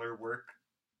similar work,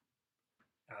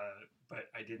 but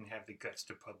I didn't have the guts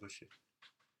to publish it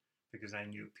because I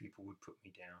knew people would put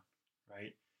me down,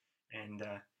 right? And,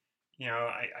 you know,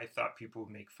 I thought people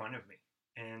would make fun of me.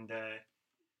 And,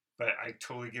 but I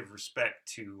totally give respect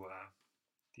to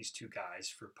these two guys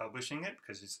for publishing it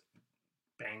because it's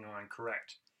bang on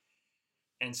correct.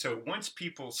 And so once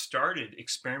people started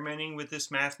experimenting with this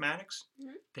mathematics,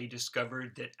 they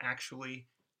discovered that actually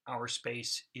our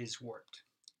space is warped.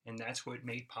 And that's what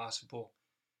made possible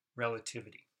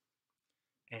relativity.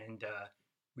 And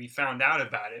we found out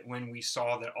about it when we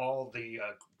saw that all the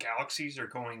galaxies are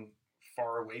going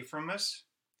far away from us,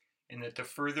 and that the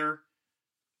further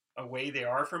away they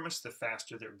are from us, the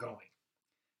faster they're going.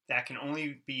 That can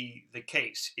only be the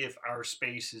case if our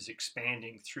space is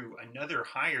expanding through another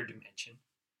higher dimension.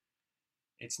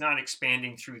 It's not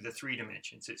expanding through the 3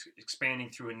 dimensions. It's expanding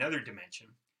through another dimension.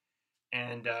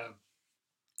 And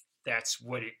that's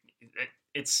what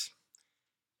it's.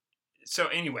 So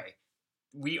anyway,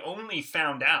 we only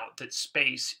found out that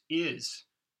space is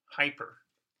hyper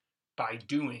by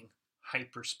doing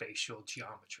hyperspatial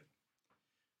geometry.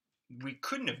 We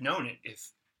couldn't have known it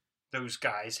if those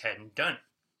guys hadn't done it.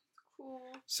 Cool.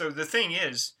 So the thing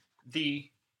is,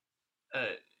 the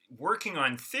working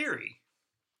on theory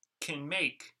can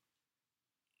make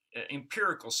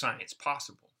empirical science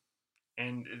possible,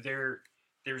 and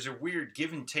there's a weird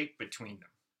give and take between them.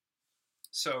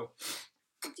 So,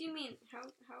 what do you mean? How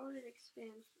would it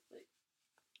expand, like,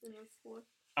 in the fourth?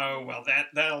 Oh well,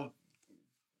 that'll.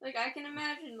 Like, I can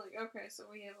imagine, like, okay, so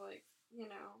we have, like, you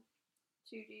know,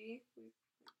 2D.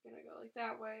 We're gonna go like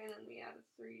that way, and then we add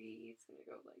a 3D. It's gonna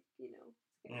go like, you know,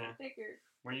 it's gonna get bigger.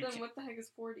 Well, then what the heck is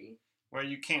 4D? Well,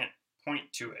 you can't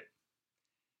point to it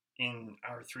in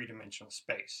our 3-dimensional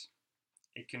space.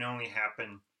 It can only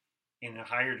happen in a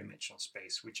higher dimensional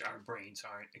space, which our brains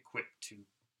aren't equipped to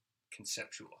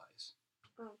conceptualize.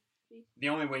 Oh. The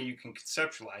only way you can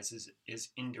conceptualize is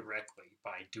indirectly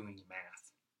by doing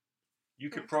math. You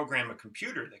could program a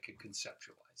computer that could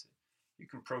conceptualize it. You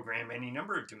can program any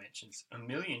number of dimensions, 1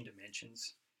 million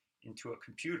dimensions, into a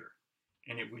computer,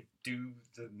 and it would do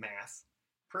the math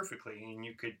perfectly. And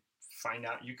you could find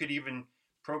out, you could even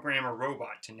program a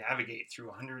robot to navigate through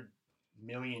 100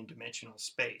 million dimensional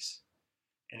space,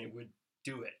 and it would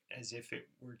do it as if it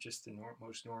were just the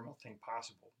most normal thing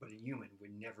possible. But a human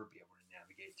would never be able to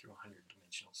navigate through 100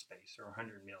 dimensional space, or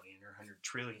 100 million, or 100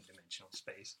 trillion dimensional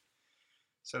space.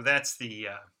 So that's the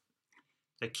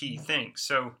key thing.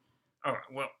 So, oh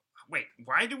well, wait.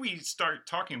 Why do we start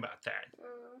talking about that?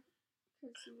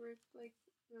 Because we're like,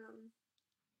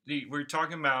 we're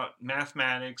talking about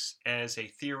mathematics as a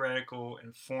theoretical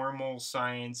and formal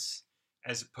science,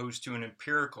 as opposed to an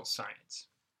empirical science.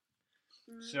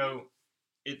 Mm-hmm. So,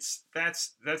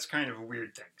 that's kind of a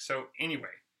weird thing. So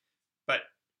anyway, but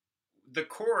the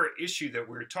core issue that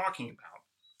we're talking about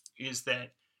is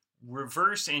that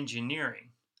reverse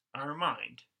engineering our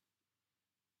mind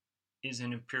is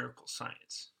an empirical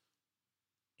science.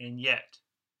 And yet,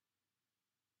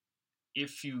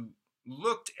 if you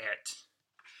looked at,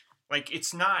 like,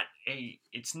 it's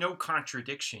no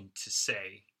contradiction to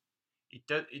say,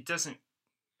 does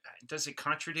it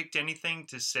contradict anything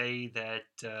to say that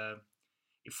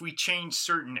if we change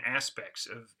certain aspects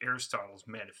of Aristotle's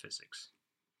metaphysics,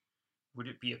 would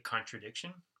it be a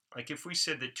contradiction? Like if we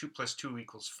said that 2 + 2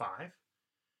 = 5,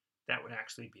 that would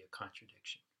actually be a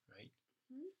contradiction, right?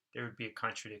 Mm-hmm. There would be a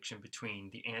contradiction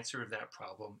between the answer of that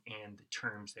problem and the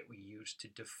terms that we use to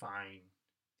define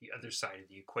the other side of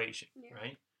the equation,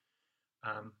 right?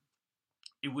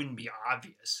 It wouldn't be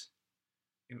obvious.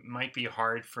 It might be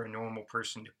hard for a normal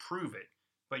person to prove it,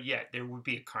 but yet there would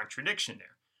be a contradiction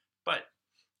there. But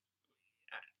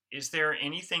is there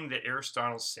anything that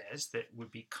Aristotle says that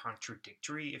would be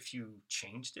contradictory if you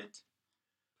changed it?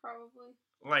 Probably.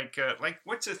 Like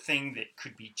what's a thing that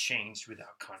could be changed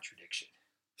without contradiction?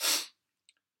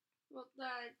 Well,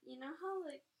 you know how,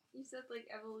 like, you said, like,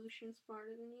 evolution's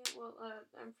smarter than you? Well,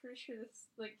 I'm pretty sure this,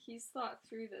 like, he's thought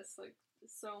through this, like,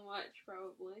 so much,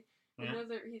 probably. Yeah. I know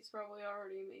that he's probably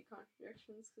already made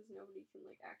contradictions, because nobody can,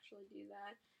 like, actually do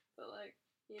that. But, like,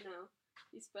 you know,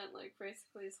 he spent, like,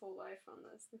 basically his whole life on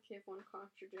this. The kid one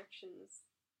contradictions.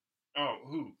 Oh,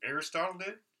 who? Aristotle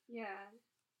did? Yeah.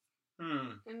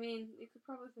 I mean, you could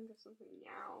probably think of something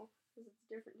now, because it's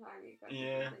a different time, you've got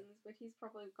different things, but he's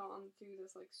probably gone through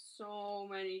this, like, so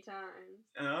many times.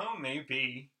 Oh,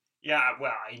 maybe. Yeah,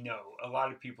 well, I know. A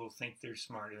lot of people think they're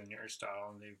smarter than Aristotle,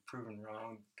 and they've proven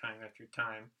wrong time after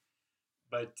time.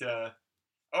 But,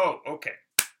 okay.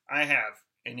 I have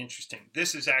an interesting...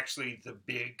 This is actually the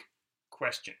big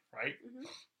question, right? Mm-hmm.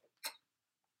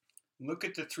 Look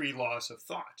at the 3 laws of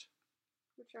thought.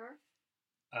 Which are?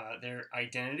 Their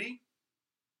identity.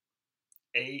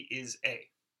 A is A.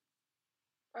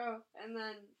 Oh, and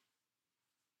then...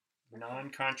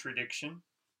 Non-contradiction,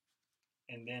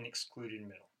 and then excluded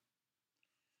middle.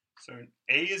 So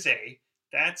A is A.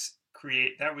 That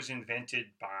was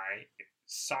invented by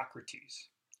Socrates,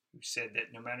 who said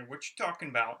that no matter what you're talking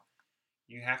about,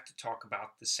 you have to talk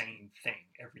about the same thing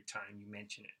every time you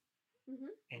mention it.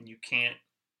 Mm-hmm. And you can't,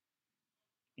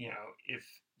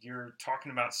 if you're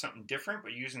talking about something different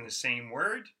but using the same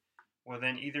word, well,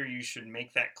 then either you should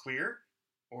make that clear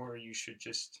or you should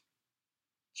just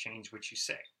change what you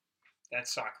say.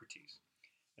 That's Socrates.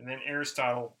 And then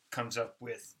Aristotle comes up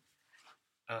with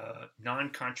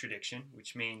non-contradiction,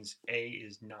 which means A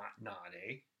is not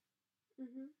A.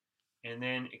 Mm-hmm. And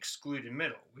then excluded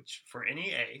middle, which for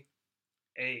any A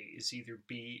is either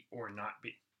B or not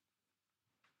B.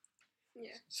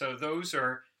 Yeah. So those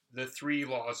are the 3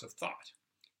 laws of thought.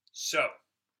 So,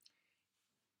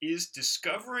 is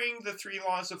discovering the 3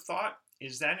 laws of thought,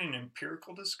 is that an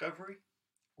empirical discovery,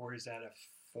 or is that a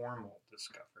formal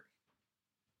discovery?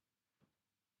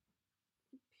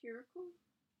 Empirical?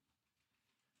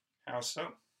 How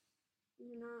so?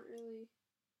 You're not really...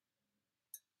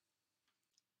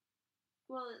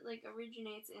 Well, it, like,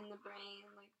 originates in the brain,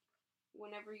 like,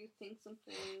 whenever you think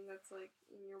something that's, like,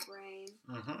 in your brain.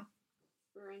 Mm-hmm.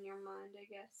 Or in your mind, I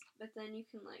guess. But then you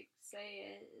can, like,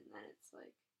 say it, and then it's,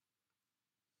 like,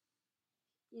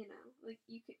 like,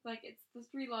 you could, like, it's the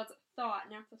 3 laws of thought,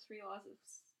 not the 3 laws of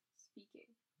speaking.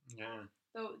 Yeah.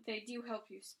 Though they do help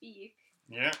you speak.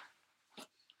 Yeah.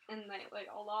 And, like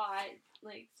a lot,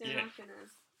 like, they're not gonna,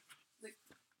 like,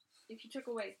 if you took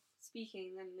away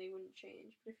speaking, then they wouldn't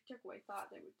change. But if you took away thought,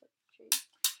 they would change.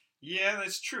 Yeah,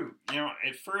 that's true.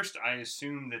 At first I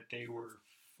assumed that they were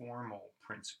formal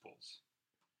principles.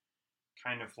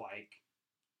 Kind of like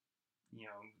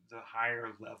the higher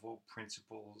level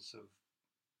principles of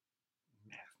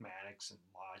mathematics and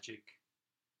logic.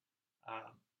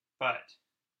 But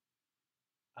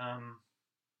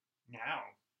now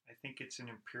I think it's an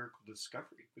empirical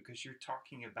discovery because you're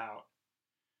talking about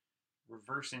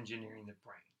reverse engineering the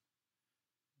brain.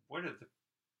 What are the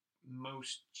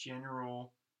most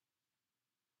general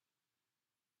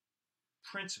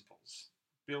principles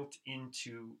built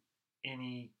into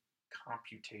any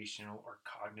computational or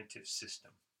cognitive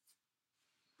system?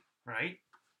 Right?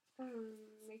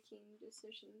 Making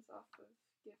decisions off of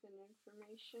given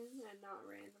information and not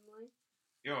randomly.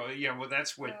 Yeah, well,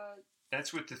 that's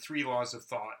what the 3 laws of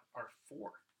thought are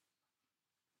for.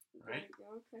 Right? There you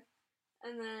go, okay.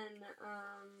 And then,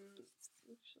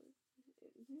 actually,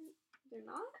 they're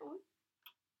not?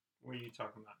 What are you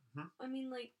talking about? I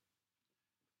mean, like,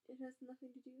 it has nothing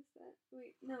to do with that.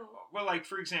 Wait, no. Well, like,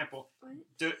 for example,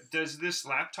 does this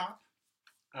laptop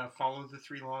follow the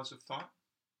 3 laws of thought?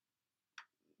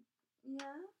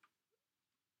 Yeah.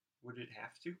 Would it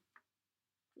have to?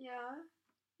 Yeah.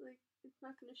 Like, it's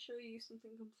not going to show you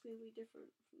something completely different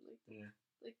from,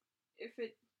 like, if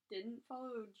it didn't follow,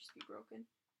 it would just be broken.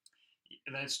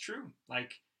 That's true.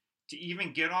 Like, to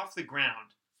even get off the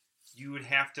ground, you would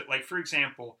have to, like, for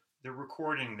example, the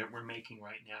recording that we're making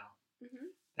right now. Mm-hmm.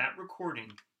 That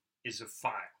recording is a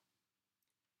file.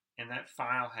 And that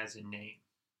file has a name.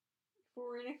 If we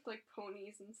were in it like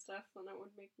ponies and stuff, then it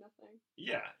would make nothing.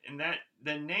 Yeah, and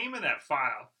the name of that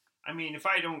file, I mean, if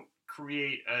I don't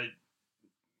create a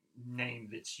name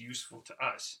that's useful to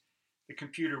us, the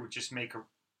computer would just make a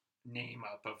name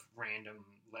up of random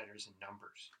letters and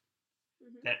numbers.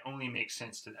 Mm-hmm. That only makes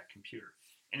sense to that computer.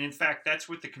 And in fact, that's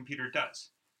what the computer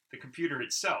does. The computer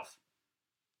itself,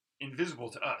 invisible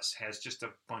to us, has just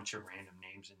a bunch of random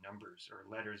names and numbers, or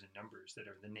letters and numbers that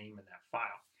are the name of that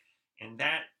file. And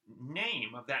that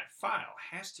name of that file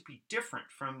has to be different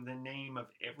from the name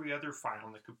of every other file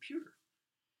in the computer.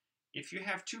 If you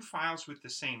have 2 files with the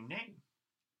same name,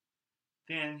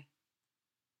 then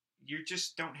you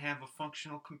just don't have a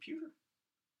functional computer.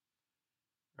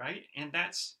 Right? And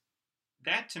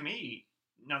that to me,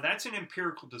 now that's an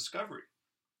empirical discovery.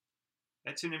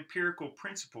 That's an empirical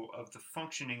principle of the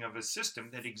functioning of a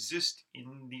system that exists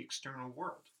in the external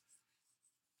world.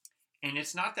 And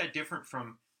it's not that different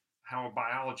from how a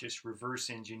biologist reverse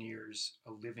engineers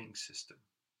a living system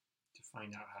to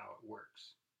find out how it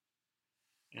works.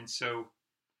 And so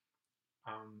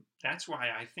that's why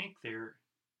I think they're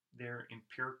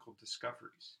empirical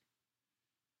discoveries.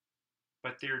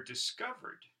 But they're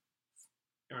discovered,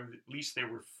 or at least they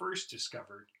were first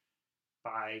discovered,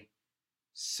 by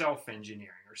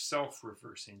self-engineering or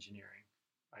self-reverse engineering,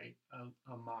 right?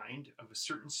 A mind of a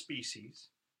certain species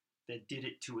that did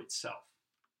it to itself.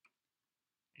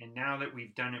 And now that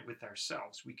we've done it with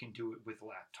ourselves, we can do it with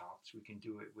laptops. We can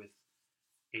do it with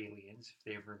aliens if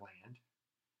they ever land.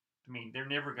 I mean, they're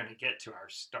never going to get to our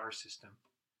star system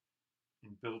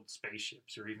and build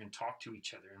spaceships or even talk to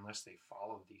each other unless they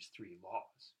follow these 3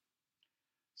 laws.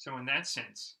 So in that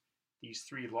sense, these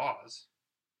 3 laws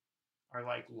are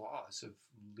like laws of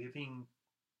living,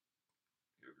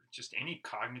 just any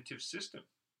cognitive system.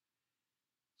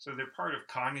 So they're part of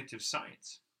cognitive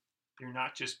science. They're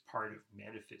not just part of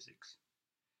metaphysics.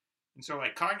 And so,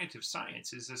 like, cognitive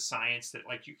science is a science that,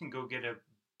 like, you can go get a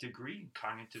degree in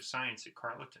cognitive science at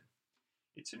Carleton.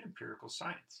 It's an empirical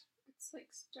science. It's like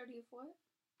study of what?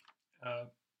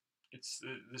 It's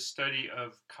the study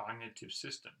of cognitive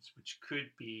systems, which could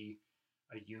be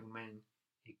a human,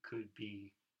 it could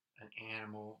be an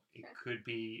animal, it could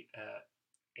be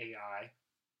AI,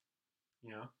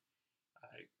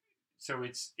 so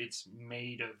it's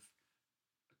made of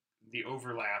the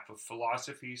overlap of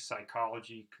philosophy,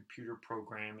 psychology, computer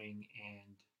programming,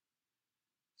 and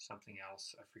something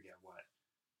else, I forget what.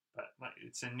 But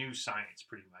it's a new science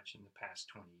pretty much in the past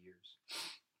 20 years.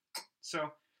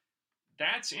 So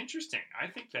that's interesting. I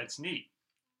think that's neat.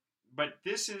 But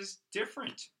this is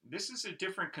different. This is a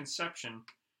different conception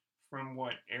from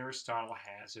what Aristotle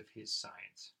has of his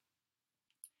science.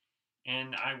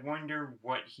 And I wonder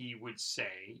what he would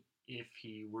say if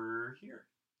he were here.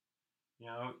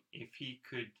 If he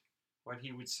could, what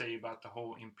he would say about the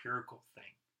whole empirical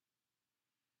thing.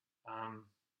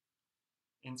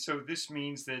 And so this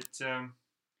means that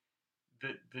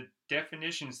the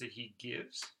definitions that he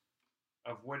gives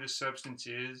of what a substance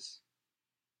is,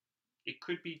 it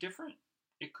could be different.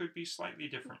 It could be slightly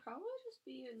different. He'd probably just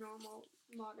be a normal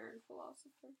modern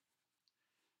philosopher.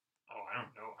 Oh, I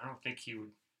don't know. I don't think he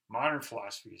would. Modern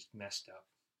philosophy is messed up.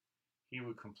 He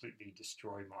would completely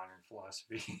destroy modern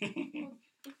philosophy. Well,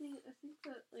 I think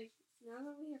that, like, now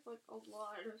that we have, like, a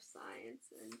lot of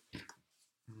science and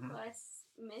less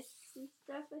myths and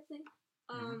stuff, I think.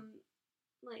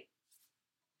 Like,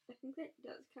 I think that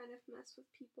does kind of mess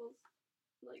with people's,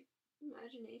 like,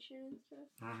 imagination and stuff.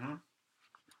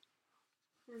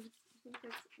 And I think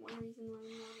that's one reason why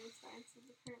modern science is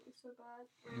apparently so bad,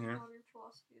 or modern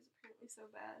philosophy is apparently so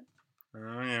bad.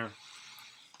 Oh, yeah.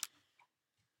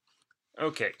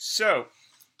 Okay, so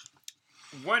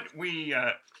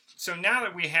so now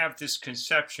that we have this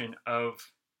conception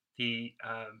of the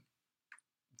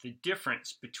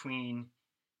difference between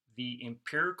the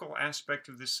empirical aspect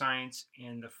of the science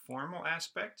and the formal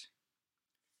aspect,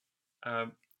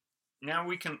 now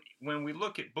we can, when we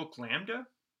look at Book Lambda,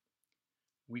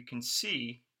 we can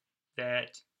see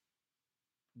that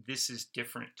this is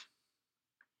different.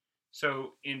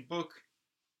 So in Book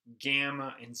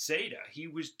Gamma and Zeta, he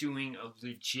was doing a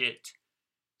legit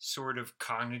sort of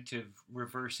cognitive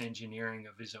reverse engineering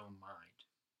of his own mind,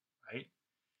 right?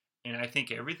 And I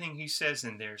think everything he says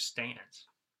in there stands.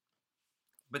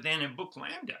 But then in Book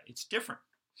Lambda, it's different,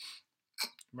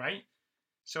 right?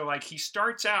 So like he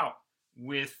starts out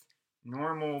with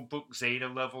normal Book Zeta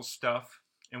level stuff,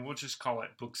 and we'll just call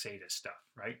it Book Zeta stuff,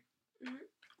 right?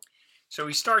 So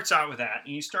he starts out with that,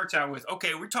 and he starts out with,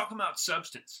 okay, we're talking about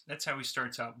substance. That's how he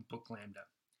starts out in Book Lambda.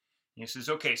 And he says,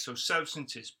 okay, so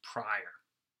substance is prior.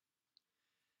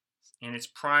 And it's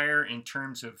prior in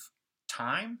terms of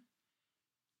time,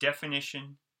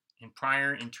 definition, and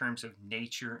prior in terms of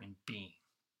nature and being.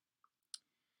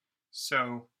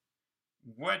 So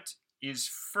what is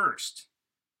first,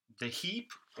 the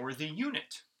heap or the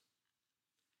unit?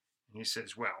 And he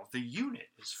says, well, the unit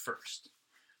is first.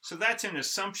 So that's an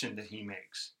assumption that he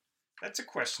makes. That's a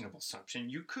questionable assumption.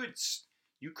 You could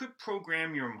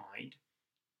program your mind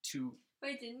to...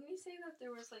 Wait, didn't we say that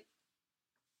there was like...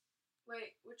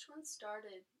 Wait, which one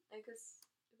started? I guess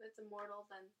if it's immortal,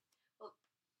 then... Well,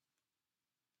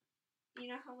 you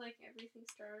know how like everything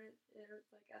started? It was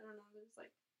like, I don't know, there's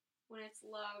like... When it's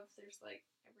love, there's like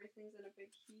everything's in a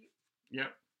big heap.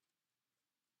 Yep.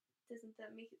 Doesn't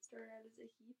that make it start out as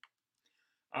a heap?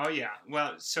 Oh yeah.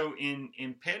 Well, so in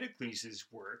Empedocles'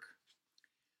 work,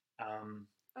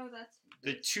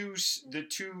 the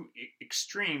two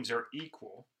extremes are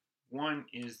equal. One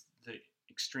is the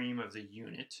extreme of the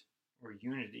unit or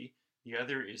unity. The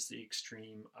other is the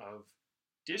extreme of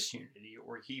disunity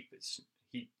or heapness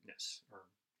or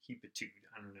heapitude.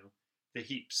 I don't know. The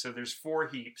heaps. So there's 4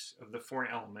 heaps of the 4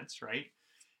 elements, right?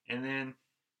 And then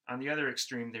on the other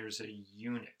extreme, there's a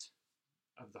unit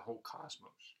of the whole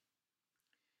cosmos.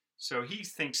 So he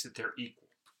thinks that they're equal.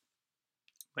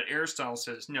 But Aristotle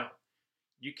says, no,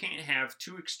 you can't have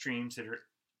 2 extremes that are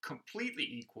completely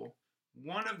equal.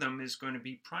 One of them is going to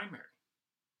be primary.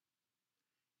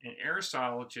 And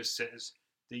Aristotle just says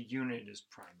the unit is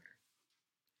primary.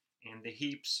 And the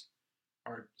heaps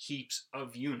are heaps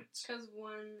of units. Because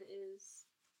 1 is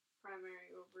primary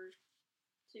over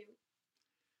 2.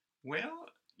 Well,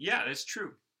 yeah, that's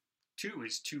true. 2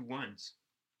 is 2 ones.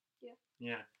 Yeah.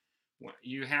 Yeah.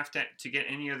 You have to get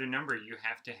any other number, you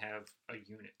have to have a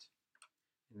unit.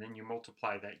 And then you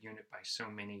multiply that unit by so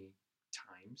many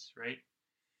times, right?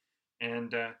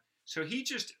 And so he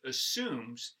just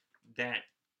assumes that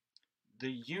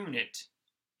the unit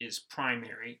is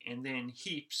primary and then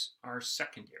heaps are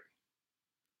secondary,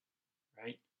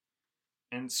 right?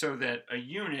 And so that a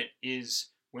unit is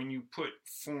when you put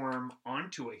form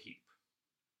onto a heap.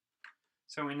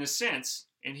 So in a sense,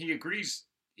 and he agrees,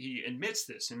 he admits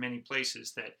this in many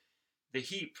places, that the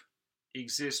heap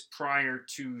exists prior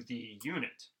to the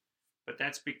unit, but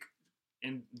that's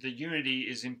and the unity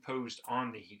is imposed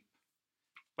on the heap.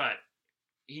 But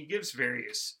he gives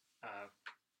various,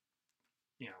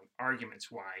 arguments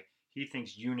why he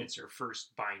thinks units are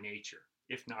first by nature,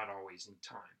 if not always in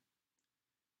time.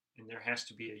 And there has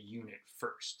to be a unit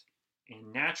first.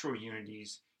 And natural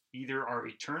unities either are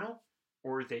eternal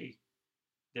or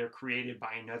they're created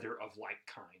by another of like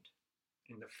kind.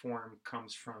 And the form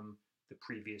comes from the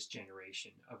previous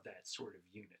generation of that sort of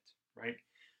unit, right?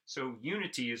 So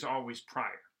unity is always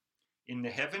prior. In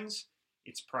the heavens,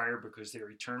 it's prior because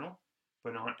they're eternal.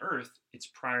 But on earth, it's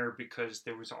prior because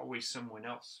there was always someone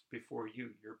else before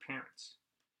you, your parents.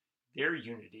 Their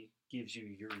unity gives you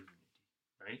your unity,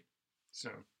 right?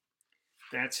 So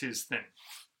that's his thing.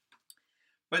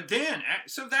 But then,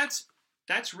 so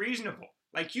that's reasonable.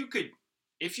 Like you could,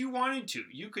 if you wanted to,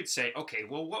 you could say, okay,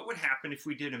 well, what would happen if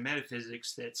we did a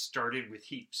metaphysics that started with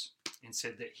heaps and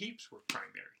said that heaps were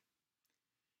primary?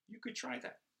 You could try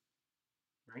that,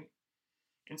 right?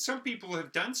 And some people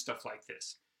have done stuff like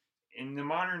this. In the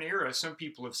modern era, some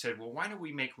people have said, well, why don't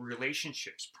we make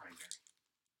relationships primary?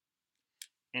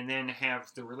 And then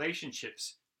have the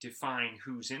relationships define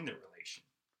who's in the relation.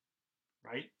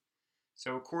 right?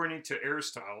 So according to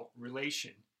Aristotle,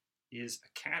 relation is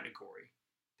a category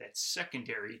that's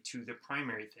secondary to the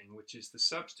primary thing, which is the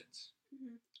substance.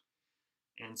 Mm-hmm.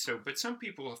 And so, but some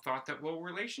people have thought that, well,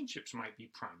 relationships might be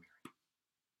primary.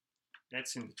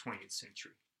 That's in the 20th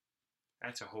century.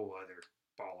 That's a whole other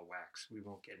ball of wax. We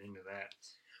won't get into that.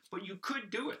 But you could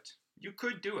do it. You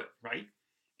could do it, right?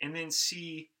 And then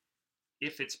see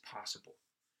if it's possible.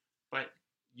 But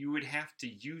you would have to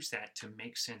use that to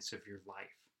make sense of your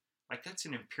life. Like, that's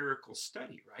an empirical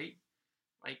study, right?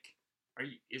 Like,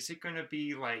 is it going to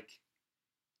be like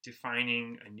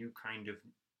defining a new kind of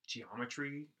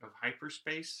geometry of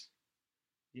hyperspace,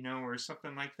 or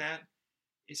something like that?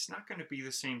 It's not going to be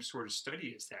the same sort of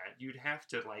study as that. You'd have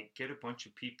to like get a bunch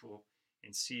of people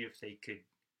and see if they could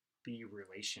be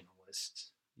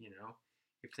relationalists,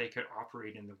 if they could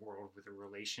operate in the world with a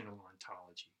relational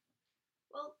ontology.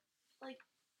 Well, like,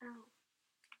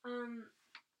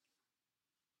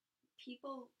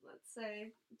 people, let's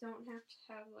say, don't have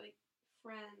to have like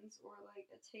friends or like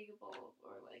a table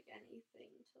or like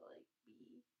anything to like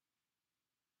be.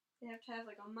 They have to have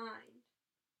like a mind.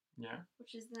 Yeah.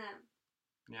 Which is them.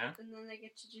 Yeah. And then they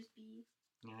get to just be.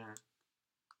 Yeah.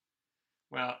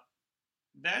 Well,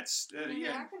 that's they're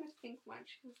not going to think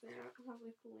much because they don't have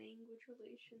like language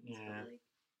relations. Yeah. But, like,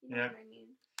 you know what I mean.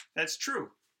 That's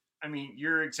true. I mean,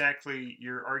 you're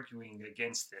arguing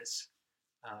against this,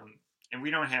 and we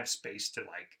don't have space to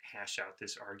like hash out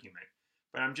this argument.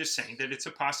 But I'm just saying that it's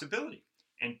a possibility,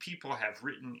 and people have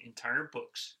written entire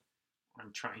books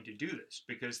on trying to do this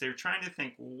because they're trying to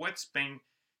think, well,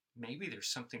 maybe there's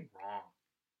something wrong.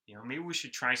 Maybe we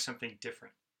should try something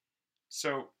different.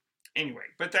 So anyway,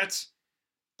 but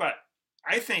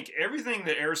I think everything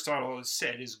that Aristotle has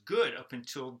said is good up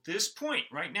until this point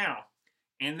right now.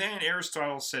 And then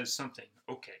Aristotle says something.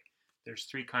 Okay, there's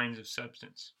 3 kinds of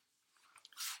substance.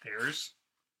 There's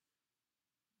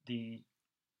the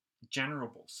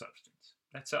generable substance.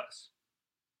 That's us.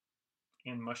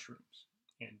 And mushrooms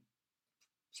and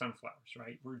sunflowers,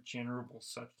 right? We're generable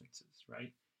substances,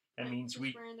 right? That means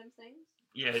just random things?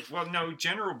 Yeah, well, no,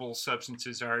 generable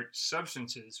substances are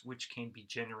substances which can be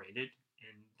generated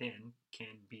and then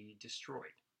can be destroyed.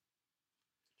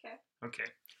 Okay.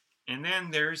 And then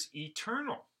there's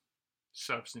eternal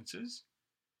substances,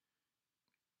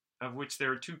 of which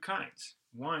there are 2 kinds.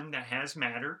 One that has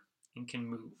matter and can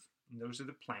move, and those are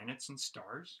the planets and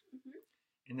stars. Mm-hmm.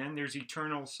 And then there's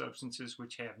eternal substances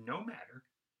which have no matter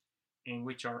and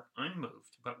which are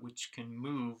unmoved, but which can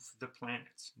move the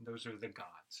planets. And those are the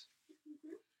gods.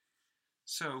 Mm-hmm.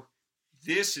 So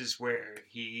this is where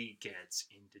he gets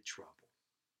into trouble.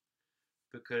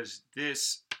 Because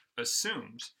this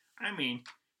assumes,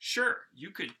 sure,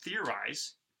 you could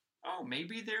theorize,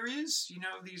 maybe there is,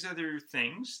 these other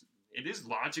things. It is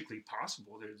logically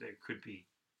possible there could be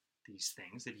these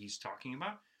things that he's talking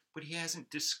about, but he hasn't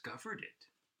discovered it.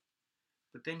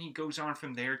 But then he goes on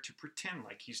from there to pretend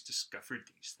like he's discovered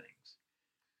these things.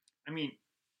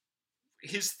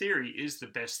 His theory is the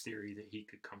best theory that he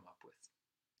could come up with.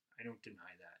 I don't deny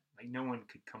that. Like, no one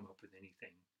could come up with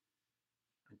anything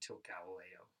until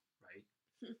Galileo, right?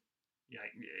 Yeah,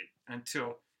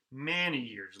 until many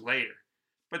years later.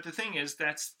 But the thing is,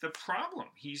 that's the problem.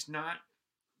 He's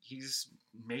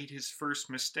made his first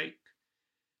mistake.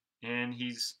 And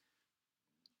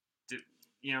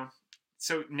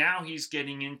so now he's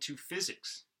getting into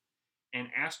physics and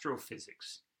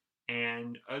astrophysics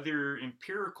and other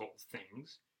empirical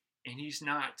things. And he's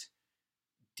not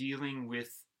dealing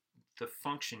with the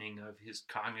functioning of his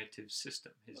cognitive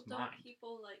system, his mind. Don't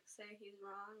people say he's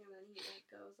wrong and then he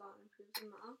goes on and proves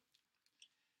them wrong?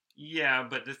 Yeah,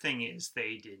 but the thing is,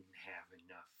 they didn't have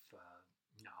enough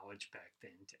knowledge back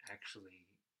then to actually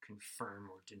confirm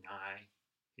or deny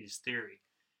his theory.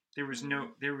 There was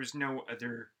no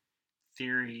other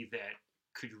theory that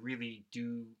could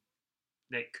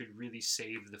really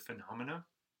save the phenomena,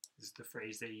 is the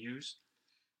phrase they use,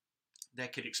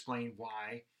 that could explain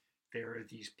why there are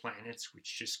these planets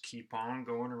which just keep on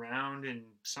going around in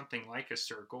something like a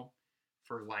circle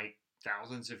for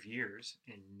thousands of years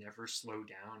and never slow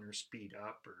down or speed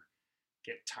up or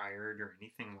get tired or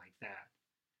anything like that.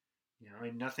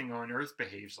 And nothing on Earth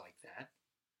behaves like that.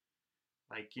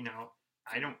 I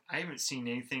haven't seen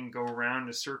anything go around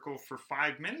a circle for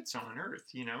 5 minutes on Earth,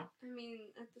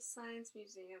 At the Science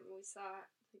Museum, we saw,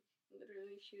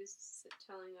 literally she was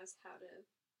telling us how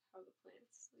the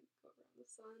planets go around the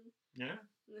sun. Yeah.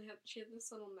 And she had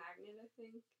this little magnet, I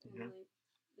think, and mm-hmm.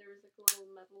 There was a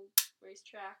little metal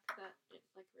racetrack that it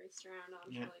raced around on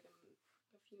for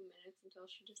a few minutes until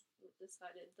she just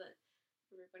decided that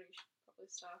everybody should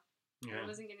probably stop. Yeah. It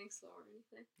wasn't getting slow or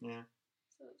anything. Yeah.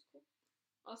 So it was cool.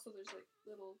 Also, there's like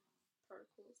little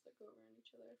particles that go around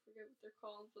each other. I forget what they're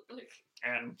called, but like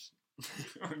atoms.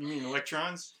 You mean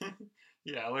electrons?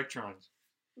 Yeah, electrons.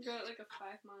 you got like a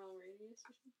 5-mile radius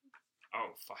or something.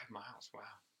 Oh, 5 miles. Wow,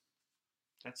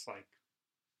 that's like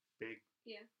big.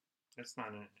 Yeah. That's not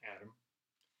an atom.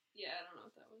 Yeah, I don't know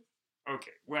what that was.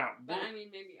 Okay, well, but I mean,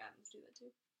 maybe atoms do that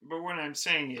too. But what I'm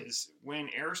saying is, when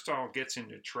Aristotle gets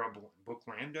into trouble in Book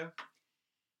Lambda,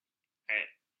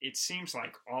 it seems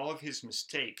like all of his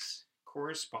mistakes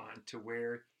correspond to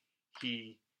where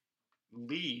he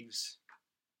leaves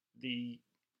the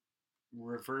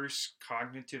reverse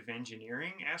cognitive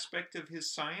engineering aspect of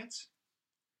his science,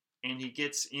 and he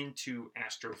gets into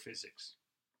astrophysics,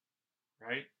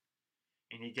 right?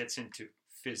 And he gets into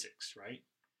physics, right?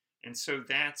 And so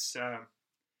that's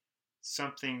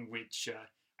something which,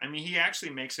 I mean, he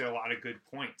actually makes a lot of good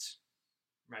points,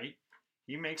 right?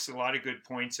 He makes a lot of good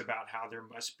points about how there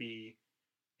must be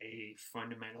a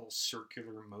fundamental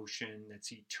circular motion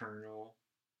that's eternal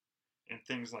and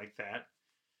things like that.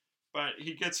 But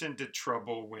he gets into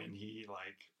trouble when he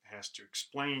has to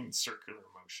explain circular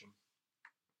motion,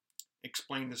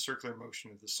 explain the circular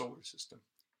motion of the solar system.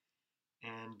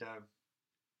 And,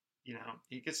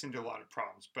 he gets into a lot of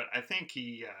problems. But I think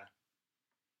he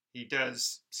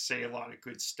does say a lot of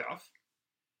good stuff.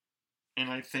 And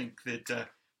I think that,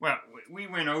 we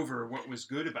went over what was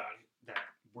good about that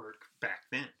work back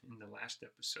then in the last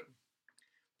episode.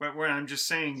 But what I'm just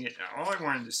saying, all I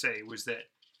wanted to say was that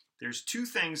there's two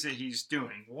things that he's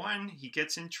doing. One, he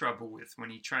gets in trouble with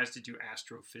when he tries to do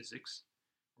astrophysics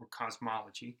or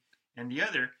cosmology. And the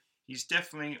other, he's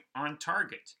definitely on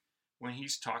target when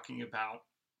he's talking about,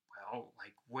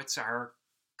 what's our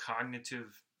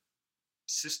cognitive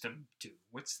system do?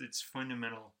 What's its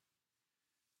fundamental,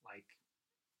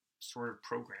 sort of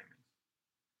programming?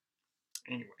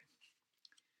 Anyway,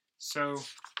 so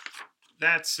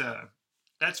that's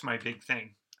my big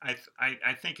thing. I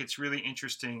think it's really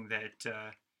interesting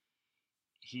that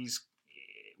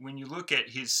when you look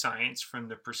at his science from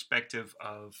the perspective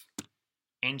of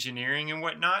engineering and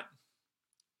whatnot,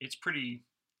 it's pretty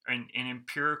an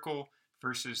empirical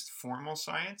versus formal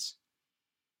science.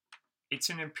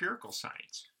 It's an empirical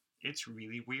science. It's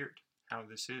really weird how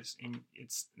this is, and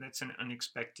that's an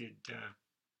unexpected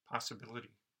possibility.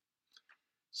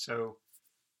 So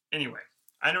anyway,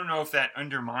 I don't know if that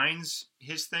undermines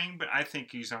his thing, but I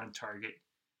think he's on target.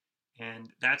 And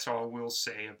that's all we'll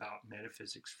say about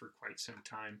metaphysics for quite some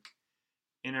time.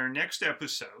 In our next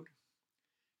episode,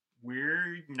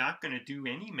 we're not going to do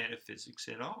any metaphysics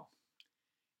at all.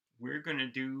 We're going to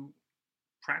do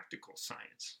practical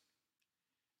science.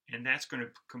 And that's going to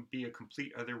be a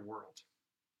complete other world.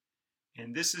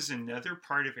 And this is another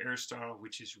part of Aristotle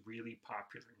which is really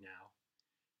popular now.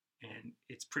 And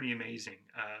it's pretty amazing.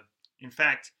 In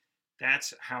fact,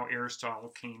 that's how Aristotle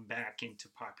came back into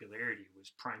popularity,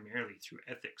 was primarily through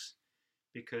ethics.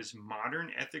 Because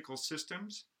modern ethical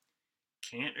systems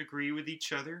can't agree with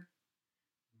each other.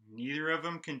 Neither of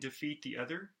them can defeat the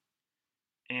other.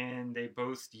 And they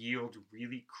both yield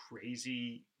really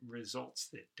crazy results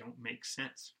that don't make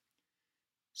sense.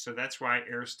 So that's why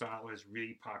Aristotle is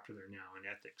really popular now in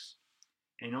ethics.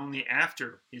 And only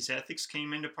after his ethics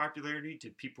came into popularity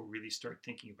did people really start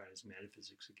thinking about his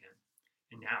metaphysics again.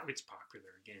 And now it's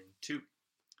popular again, too.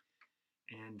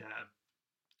 And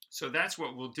so that's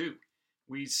what we'll do.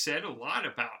 We said a lot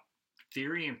about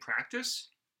theory and practice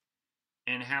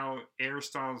and how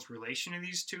Aristotle's relation to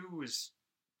these two was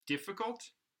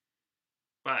difficult.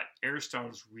 But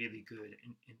Aristotle's really good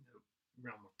in the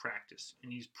realm of practice,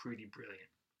 and he's pretty brilliant.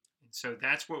 And so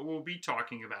that's what we'll be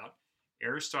talking about,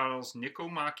 Aristotle's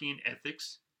Nicomachean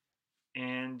Ethics,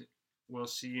 and we'll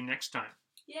see you next time.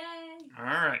 Yay! All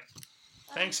right.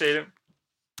 Thanks, Ada.